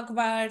wants to talk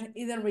about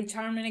either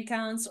retirement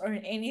accounts or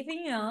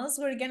anything else.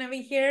 We're gonna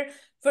be here.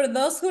 For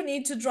those who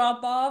need to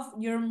drop off,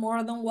 you're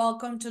more than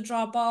welcome to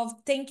drop off.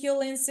 Thank you,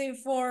 Lindsay,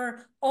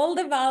 for all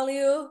the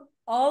value.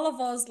 All of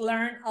us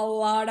learn a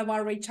lot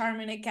about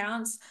retirement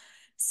accounts.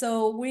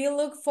 So we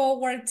look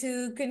forward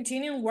to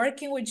continuing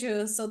working with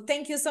you. So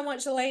thank you so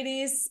much,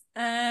 ladies.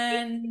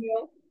 And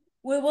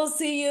we will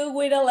see you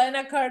with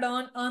Elena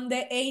Cardone on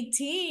the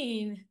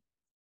 18th.